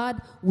to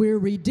God. We're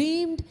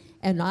redeemed,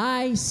 and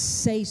I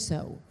say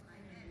so.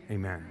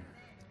 Amen.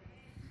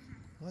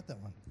 I like that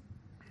one.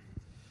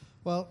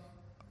 Well,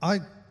 I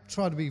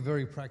try to be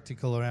very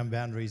practical around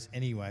boundaries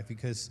anyway,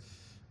 because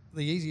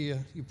the easier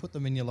you put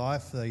them in your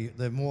life,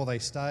 the more they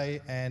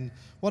stay. And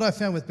what I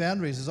found with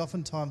boundaries is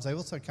oftentimes they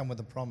also come with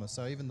a promise.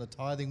 So even the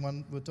tithing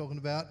one we're talking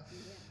about,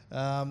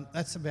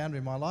 that's a boundary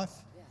in my life.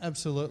 Yeah.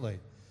 Absolutely.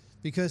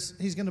 Because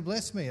He's going to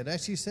bless me. It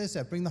actually says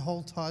that. Bring the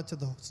whole tithe to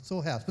the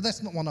storehouse. But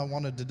that's not what I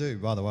wanted to do,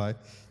 by the way.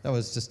 That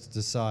was just to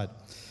decide.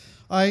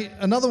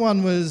 Another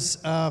one was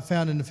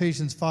found in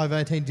Ephesians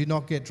 5:18. Do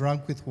not get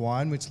drunk with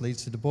wine, which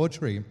leads to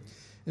debauchery.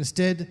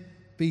 Instead,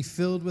 be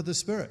filled with the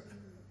Spirit.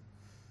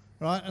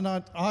 Right, and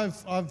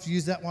I've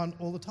used that one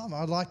all the time.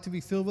 I'd like to be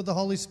filled with the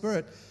Holy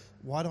Spirit.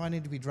 Why do I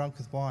need to be drunk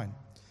with wine?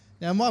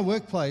 Now, in my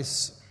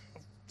workplace,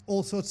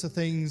 all sorts of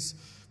things.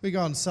 We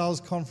go on sales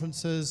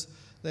conferences.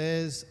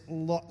 There's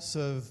lots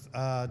of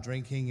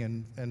drinking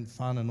and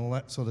fun and all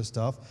that sort of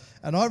stuff.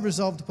 And I've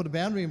resolved to put a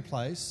boundary in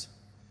place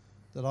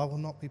that I will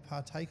not be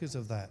partakers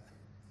of that.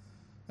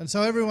 And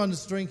so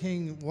everyone's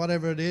drinking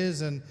whatever it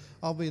is, and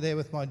I'll be there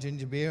with my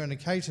ginger beer, and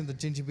occasionally the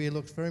ginger beer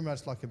looks very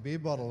much like a beer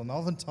bottle, and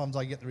oftentimes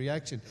I get the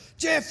reaction,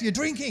 Jeff, you're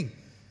drinking!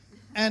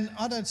 And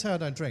I don't say I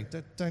don't drink.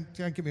 Don't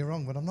get me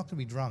wrong, but I'm not going to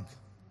be drunk.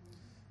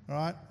 All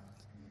right?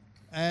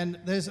 And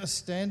there's a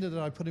standard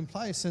that I put in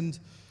place, and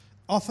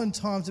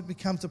oftentimes it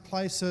becomes a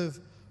place of,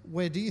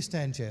 where do you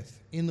stand, Jeff?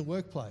 In the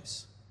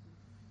workplace.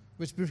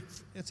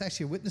 It's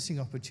actually a witnessing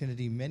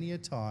opportunity many a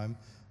time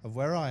of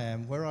where I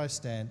am, where I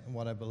stand, and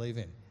what I believe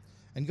in.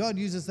 And God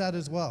uses that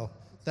as well,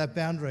 that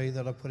boundary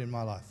that I put in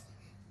my life.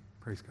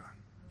 Praise God.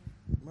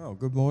 Well,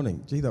 good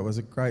morning. Gee, that was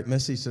a great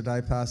message today,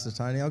 Pastor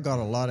Tony. I got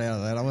a lot out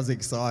of that. I was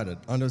excited.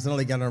 I was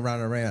nearly going to run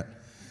around.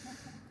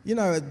 You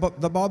know,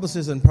 the Bible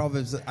says in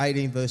Proverbs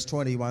 18, verse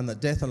 21, that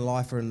death and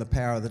life are in the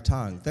power of the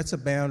tongue. That's a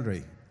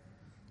boundary.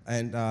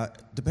 And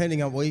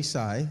depending on what we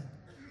say,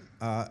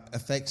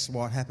 affects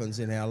what happens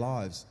in our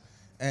lives.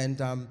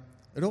 And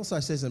it also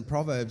says in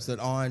Proverbs that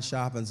iron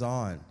sharpens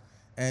iron.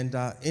 And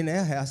in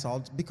our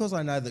household, because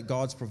I know that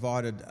God's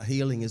provided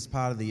healing as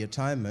part of the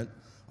atonement,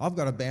 I've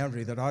got a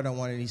boundary that I don't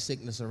want any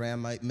sickness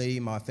around me,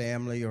 my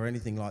family, or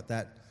anything like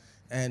that.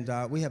 And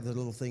we have the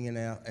little thing in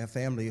our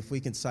family. If we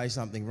can say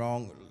something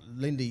wrong,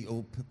 Lindy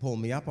will pull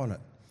me up on it.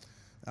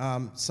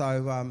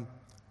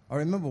 I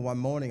remember one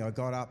morning I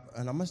got up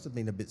and I must have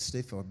been a bit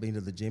stiff, or I'd been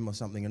to the gym or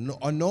something. And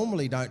I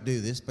normally don't do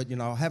this, but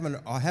I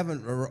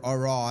haven't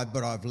arrived,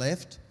 but I've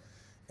left.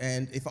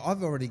 And if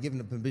I've already given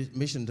the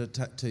permission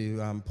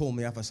to pull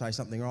me up or say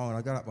something wrong, and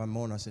I got up one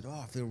morning, I said,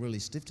 I feel really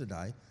stiff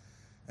today.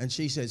 And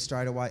she said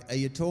straight away, are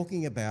you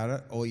talking about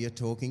it or you're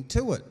talking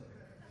to it?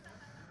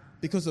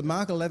 Because in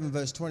Mark 11,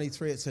 verse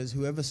 23, it says,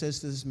 whoever says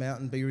to this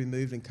mountain, be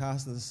removed and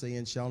cast into the sea,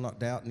 and shall not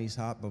doubt in his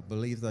heart, but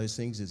believe those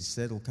things that he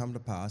said will come to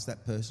pass,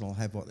 that person will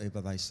have whatever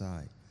they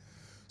say.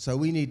 So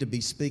we need to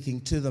be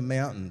speaking to the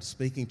mountain,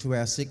 speaking to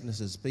our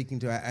sicknesses, speaking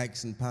to our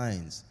aches and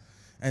pains.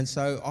 And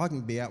so I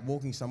can be out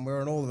walking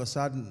somewhere, and all of a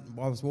sudden,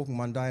 I was walking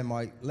one day, and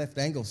my left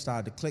ankle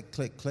started to click,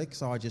 click, click.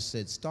 So I just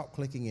said, stop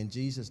clicking in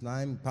Jesus'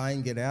 name,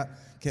 pain, get out,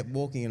 kept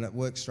walking, and it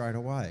worked straight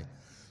away.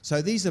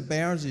 So these are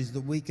boundaries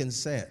that we can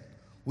set.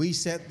 We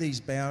set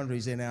these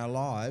boundaries in our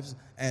lives,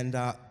 and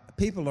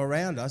people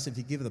around us, if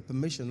you give them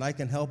permission, they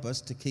can help us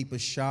to keep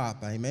us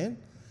sharp, amen?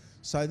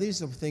 So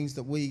these are things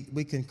that we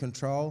can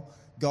control.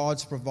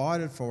 God's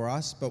provided for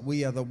us, but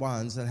we are the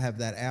ones that have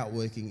that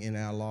outworking in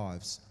our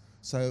lives.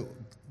 So,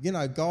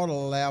 God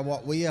will allow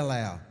what we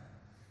allow.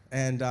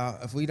 And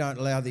if we don't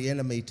allow the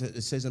enemy to,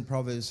 it says in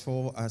James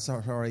 4,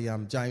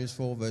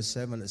 verse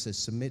 7, it says,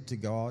 submit to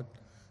God.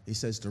 He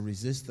says to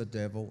resist the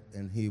devil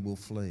and he will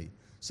flee.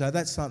 So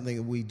that's something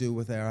that we do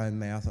with our own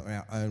mouth or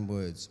our own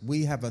words.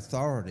 We have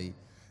authority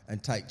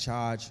and take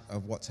charge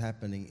of what's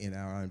happening in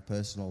our own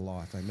personal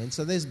life. Amen.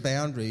 So there's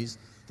boundaries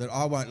that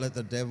I won't let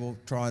the devil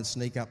try and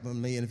sneak up on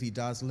me. And if he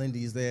does,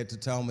 Lindy is there to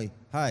tell me,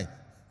 hey,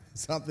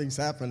 something's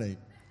happening.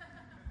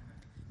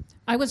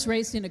 I was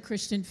raised in a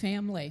Christian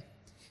family.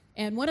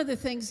 And one of the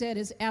things that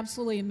is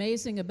absolutely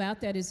amazing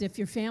about that is if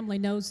your family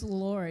knows the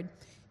Lord,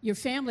 your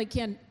family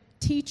can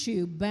teach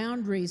you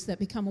boundaries that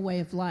become a way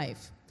of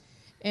life.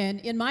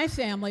 And in my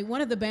family, one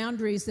of the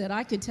boundaries that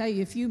I could tell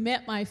you, if you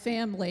met my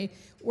family,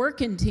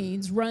 working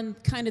teens run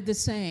kind of the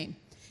same.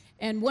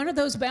 And one of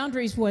those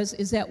boundaries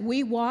is that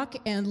we walk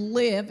and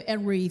live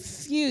and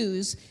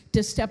refuse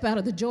to step out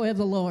of the joy of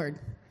the Lord.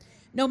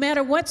 No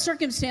matter what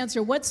circumstance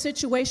or what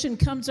situation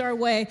comes our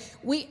way,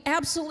 we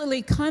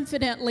absolutely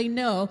confidently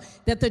know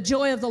that the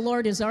joy of the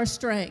Lord is our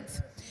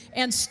strength.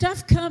 And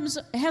stuff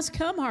has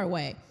come our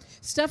way.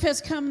 Stuff has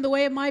come the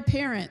way of my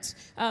parents.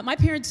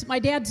 My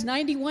dad's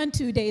 91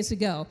 2 days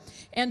ago,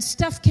 and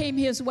stuff came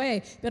his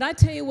way. But I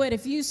tell you what,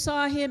 if you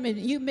saw him and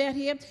you met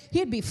him,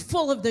 he'd be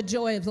full of the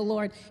joy of the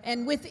Lord.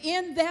 And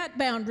within that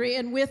boundary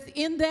and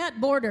within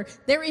that border,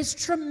 there is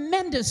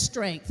tremendous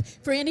strength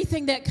for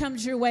anything that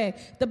comes your way.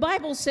 The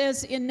Bible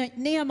says in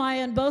Nehemiah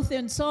and both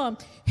in Psalm,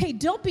 hey,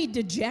 don't be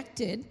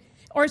dejected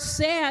or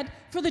sad,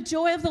 for the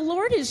joy of the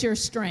Lord is your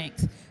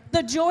strength.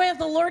 The joy of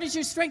the Lord is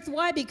your strength.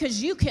 Why?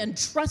 Because you can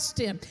trust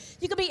him.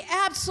 You can be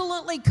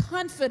absolutely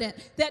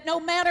confident that no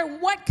matter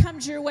what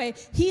comes your way,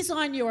 he's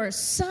on your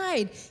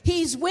side.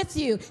 He's with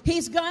you.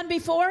 He's gone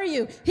before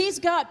you. He's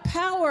got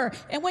power.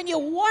 And when you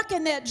walk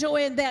in that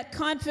joy and that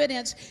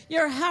confidence,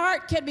 your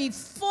heart can be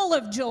full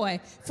of joy.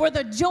 For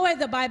the joy,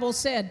 the Bible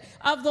said,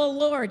 of the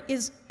Lord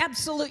is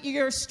absolutely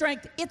your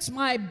strength. It's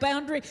my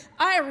boundary.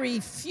 I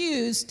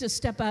refuse to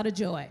step out of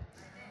joy.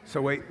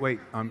 So wait,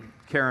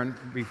 Karen,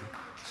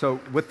 so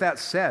with that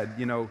said,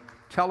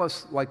 tell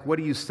us, what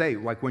do you say?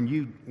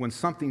 When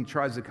something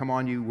tries to come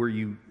on you where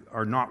you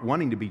are not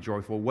wanting to be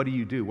joyful, what do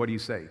you do? What do you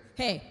say?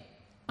 Hey,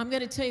 I'm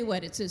going to tell you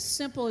what, it's as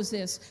simple as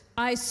this.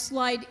 I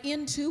slide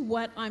into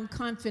what I'm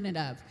confident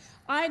of.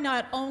 I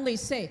not only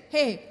say,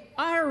 hey,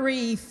 I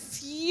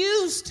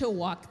refuse to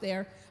walk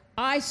there,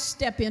 I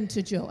step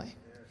into joy.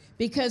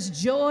 Because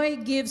joy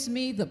gives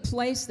me the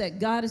place that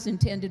God has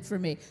intended for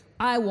me.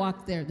 I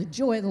walk there, the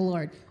joy of the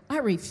Lord. I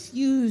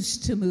refuse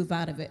to move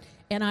out of it.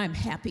 And I'm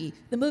happy.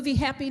 The movie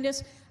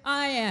Happiness,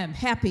 I am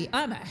happy.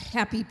 I'm a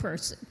happy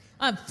person.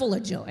 I'm full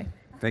of joy.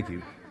 Thank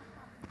you.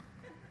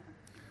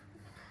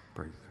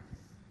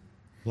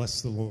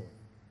 Bless the Lord.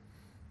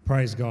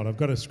 Praise God. I've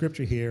got a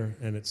scripture here,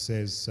 and it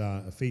says,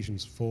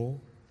 Ephesians 4,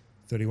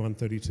 31,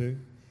 32. It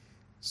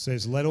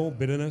says, let all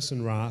bitterness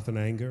and wrath and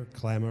anger,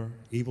 clamor,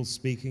 evil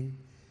speaking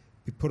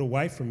be put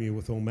away from you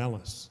with all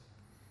malice.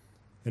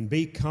 And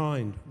be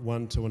kind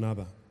one to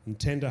another and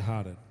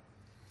tender-hearted,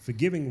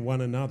 forgiving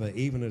one another,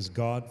 even as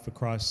God, for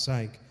Christ's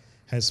sake,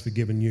 has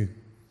forgiven you.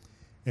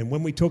 And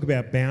when we talk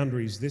about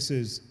boundaries, this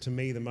is, to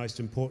me, the most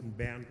important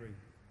boundary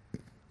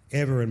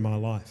ever in my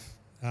life.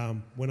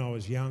 When I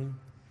was young,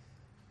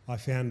 I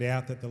found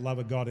out that the love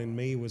of God in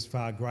me was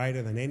far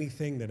greater than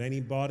anything that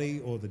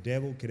anybody or the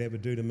devil could ever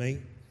do to me.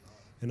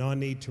 And I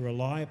need to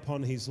rely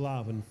upon his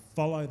love and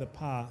follow the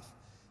path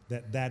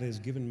that has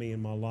given me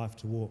in my life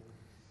to walk.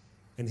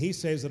 And he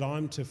says that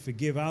I'm to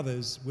forgive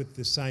others with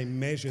the same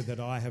measure that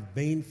I have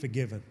been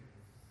forgiven.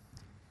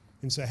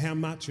 And so how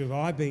much have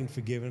I been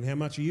forgiven? How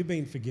much have you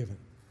been forgiven?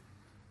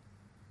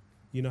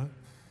 And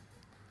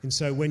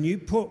so when you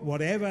put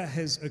whatever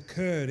has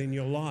occurred in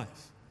your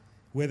life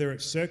whether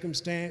it's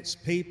circumstance,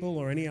 people,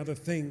 or any other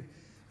thing,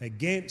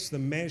 against the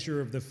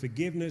measure of the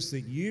forgiveness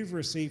that you've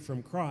received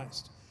from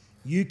Christ,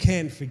 you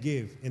can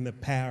forgive in the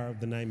power of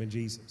the name of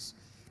Jesus.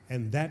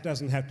 And that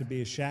doesn't have to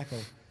be a shackle,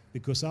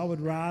 because I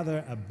would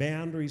rather a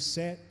boundary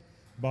set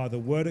by the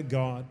Word of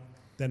God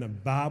than a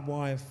barbed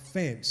wire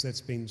fence that's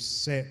been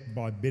set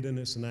by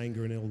bitterness and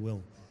anger and ill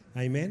will.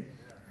 Amen?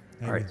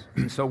 All right.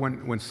 So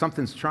when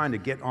something's trying to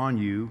get on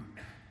you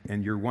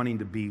and you're wanting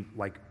to be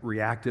like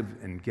reactive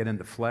and get in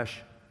the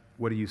flesh,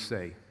 what do you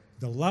say?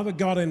 The love of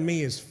God in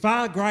me is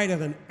far greater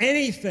than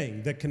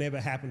anything that can ever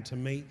happen to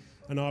me,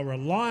 and I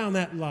rely on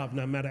that love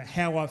no matter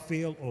how I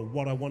feel or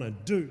what I want to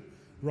do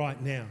right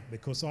now,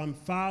 because I'm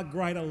far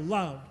greater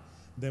loved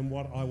than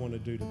what I want to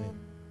do to them.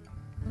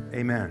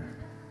 Amen.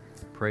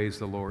 Praise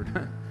the Lord.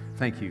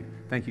 Thank you.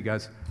 Thank you,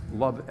 guys.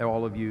 Love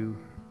all of you.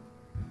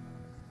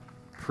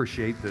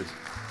 Appreciate this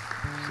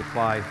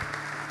supply.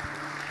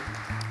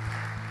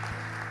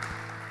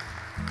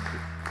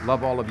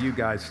 Love all of you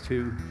guys,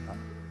 too.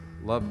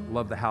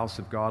 Love the house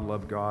of God,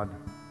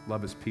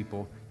 love His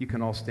people. You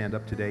can all stand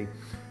up today.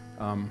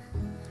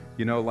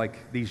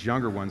 Like these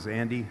younger ones,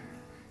 Andy,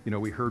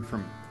 we heard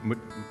from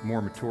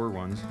more mature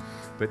ones,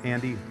 but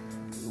Andy,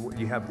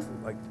 you have,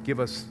 give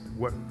us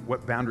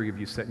what boundary have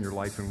you set in your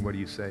life, and what do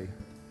you say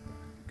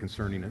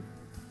concerning it?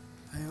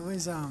 I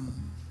always,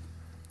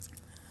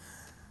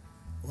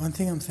 one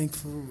thing I'm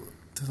thankful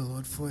to the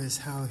Lord for is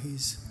how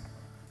He's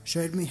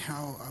showed me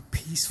how a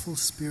peaceful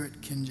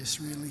spirit can just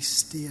really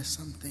steer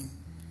something.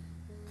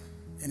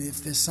 And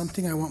if there's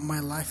something I want my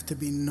life to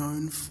be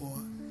known for,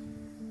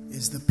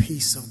 is the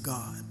peace of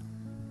God.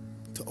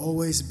 To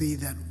always be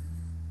that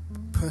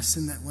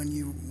person that when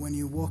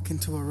you walk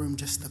into a room,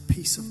 just the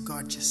peace of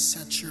God just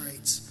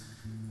saturates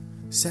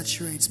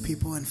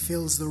people and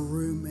fills the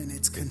room, and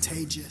it's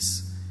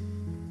contagious.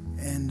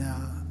 And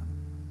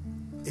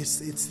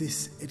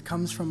it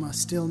comes from a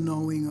still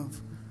knowing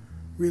of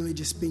really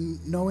just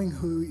knowing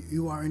who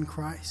you are in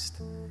Christ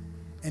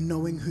and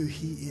knowing who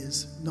He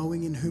is,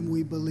 knowing in whom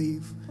we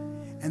believe.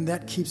 And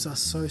that keeps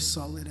us so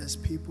solid as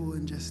people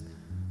and just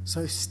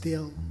so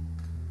still.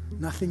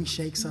 Nothing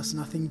shakes us,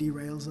 nothing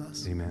derails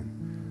us.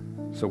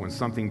 Amen. So when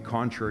something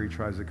contrary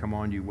tries to come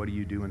on you, what do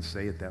you do and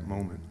say at that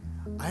moment?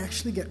 I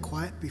actually get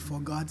quiet before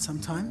God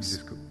sometimes.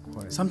 Just go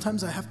quiet.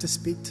 Sometimes I have to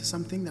speak to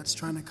something that's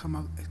trying to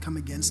come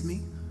against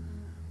me.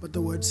 But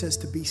the Word says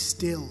to be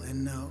still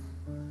and know.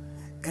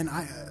 And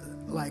I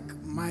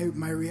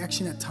my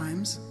reaction at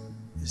times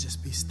is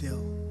just be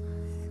still.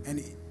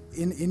 And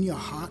in your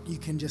heart, you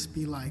can just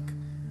be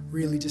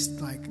really just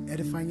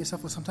edifying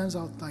yourself. Or sometimes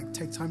I'll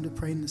take time to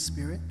pray in the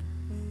Spirit.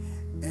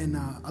 And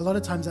a lot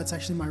of times that's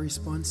actually my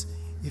response.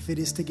 If it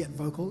is to get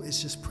vocal,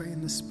 it's just pray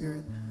in the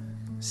Spirit.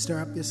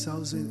 Stir up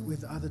yourselves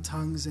with other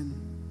tongues and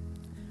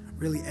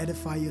really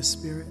edify your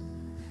spirit.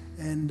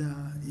 And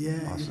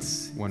awesome.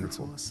 It's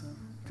wonderful. It's awesome.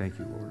 Thank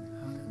you, Lord.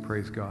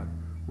 Praise God.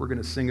 We're going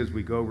to sing as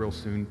we go real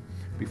soon.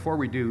 Before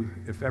we do,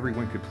 if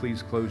everyone could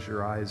please close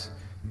your eyes.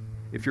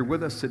 If you're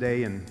with us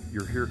today and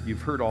you're here,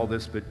 you've heard all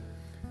this, but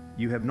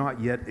you have not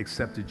yet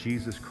accepted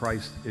Jesus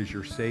Christ as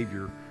your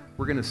Savior,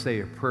 we're going to say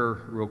a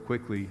prayer real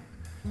quickly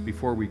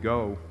before we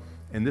go.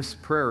 And this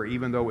prayer,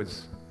 even though it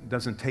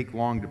doesn't take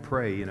long to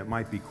pray and it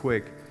might be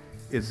quick,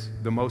 is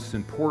the most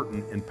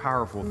important and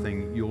powerful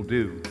thing you'll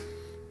do.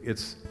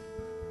 It's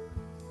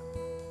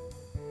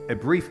a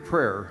brief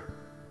prayer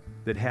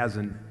that has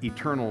an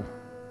eternal,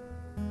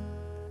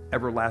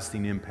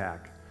 everlasting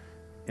impact.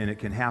 And it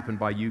can happen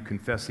by you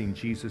confessing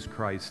Jesus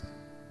Christ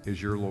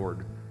as your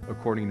Lord,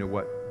 according to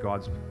what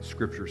God's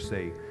scriptures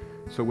say.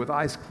 So with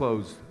eyes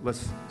closed,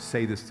 let's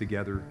say this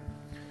together.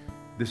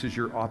 This is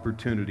your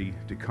opportunity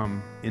to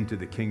come into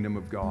the kingdom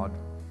of God.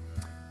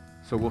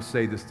 So we'll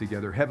say this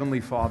together.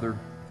 Heavenly Father,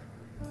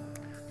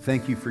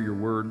 thank you for your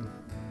word.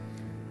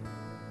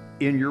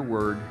 In your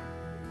word,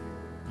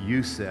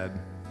 you said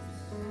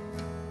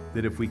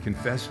that if we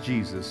confess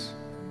Jesus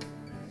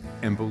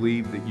and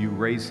believe that you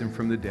raised him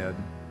from the dead,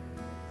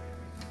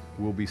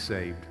 we'll be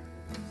saved.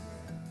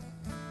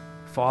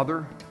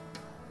 Father,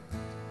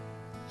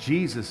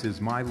 Jesus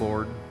is my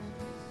Lord.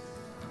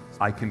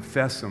 I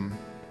confess him,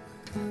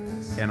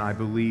 and I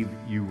believe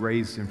you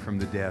raised him from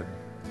the dead.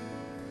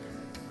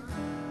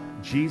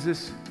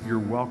 Jesus, you're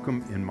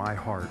welcome in my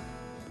heart.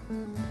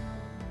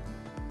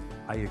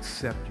 I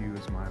accept you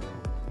as my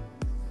Lord.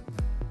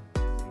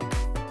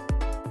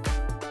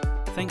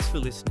 Thanks for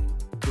listening.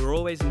 We're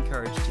always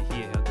encouraged to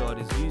hear how God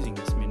is using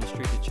this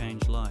ministry to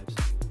change lives.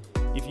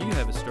 If you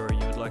have a story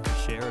you would like to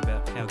share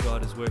about how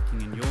God is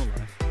working in your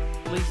life,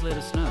 please let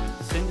us know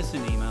and send us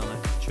an email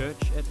at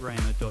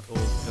church@rhema.org.au.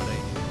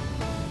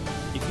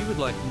 If you would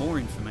like more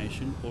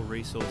information or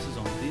resources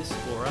on this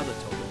or other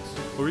topics,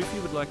 or if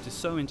you would like to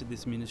sow into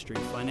this ministry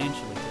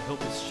financially to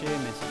help us share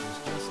messages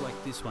just like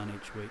this one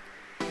each week,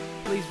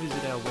 please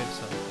visit our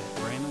website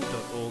at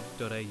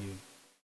rhema.org.au.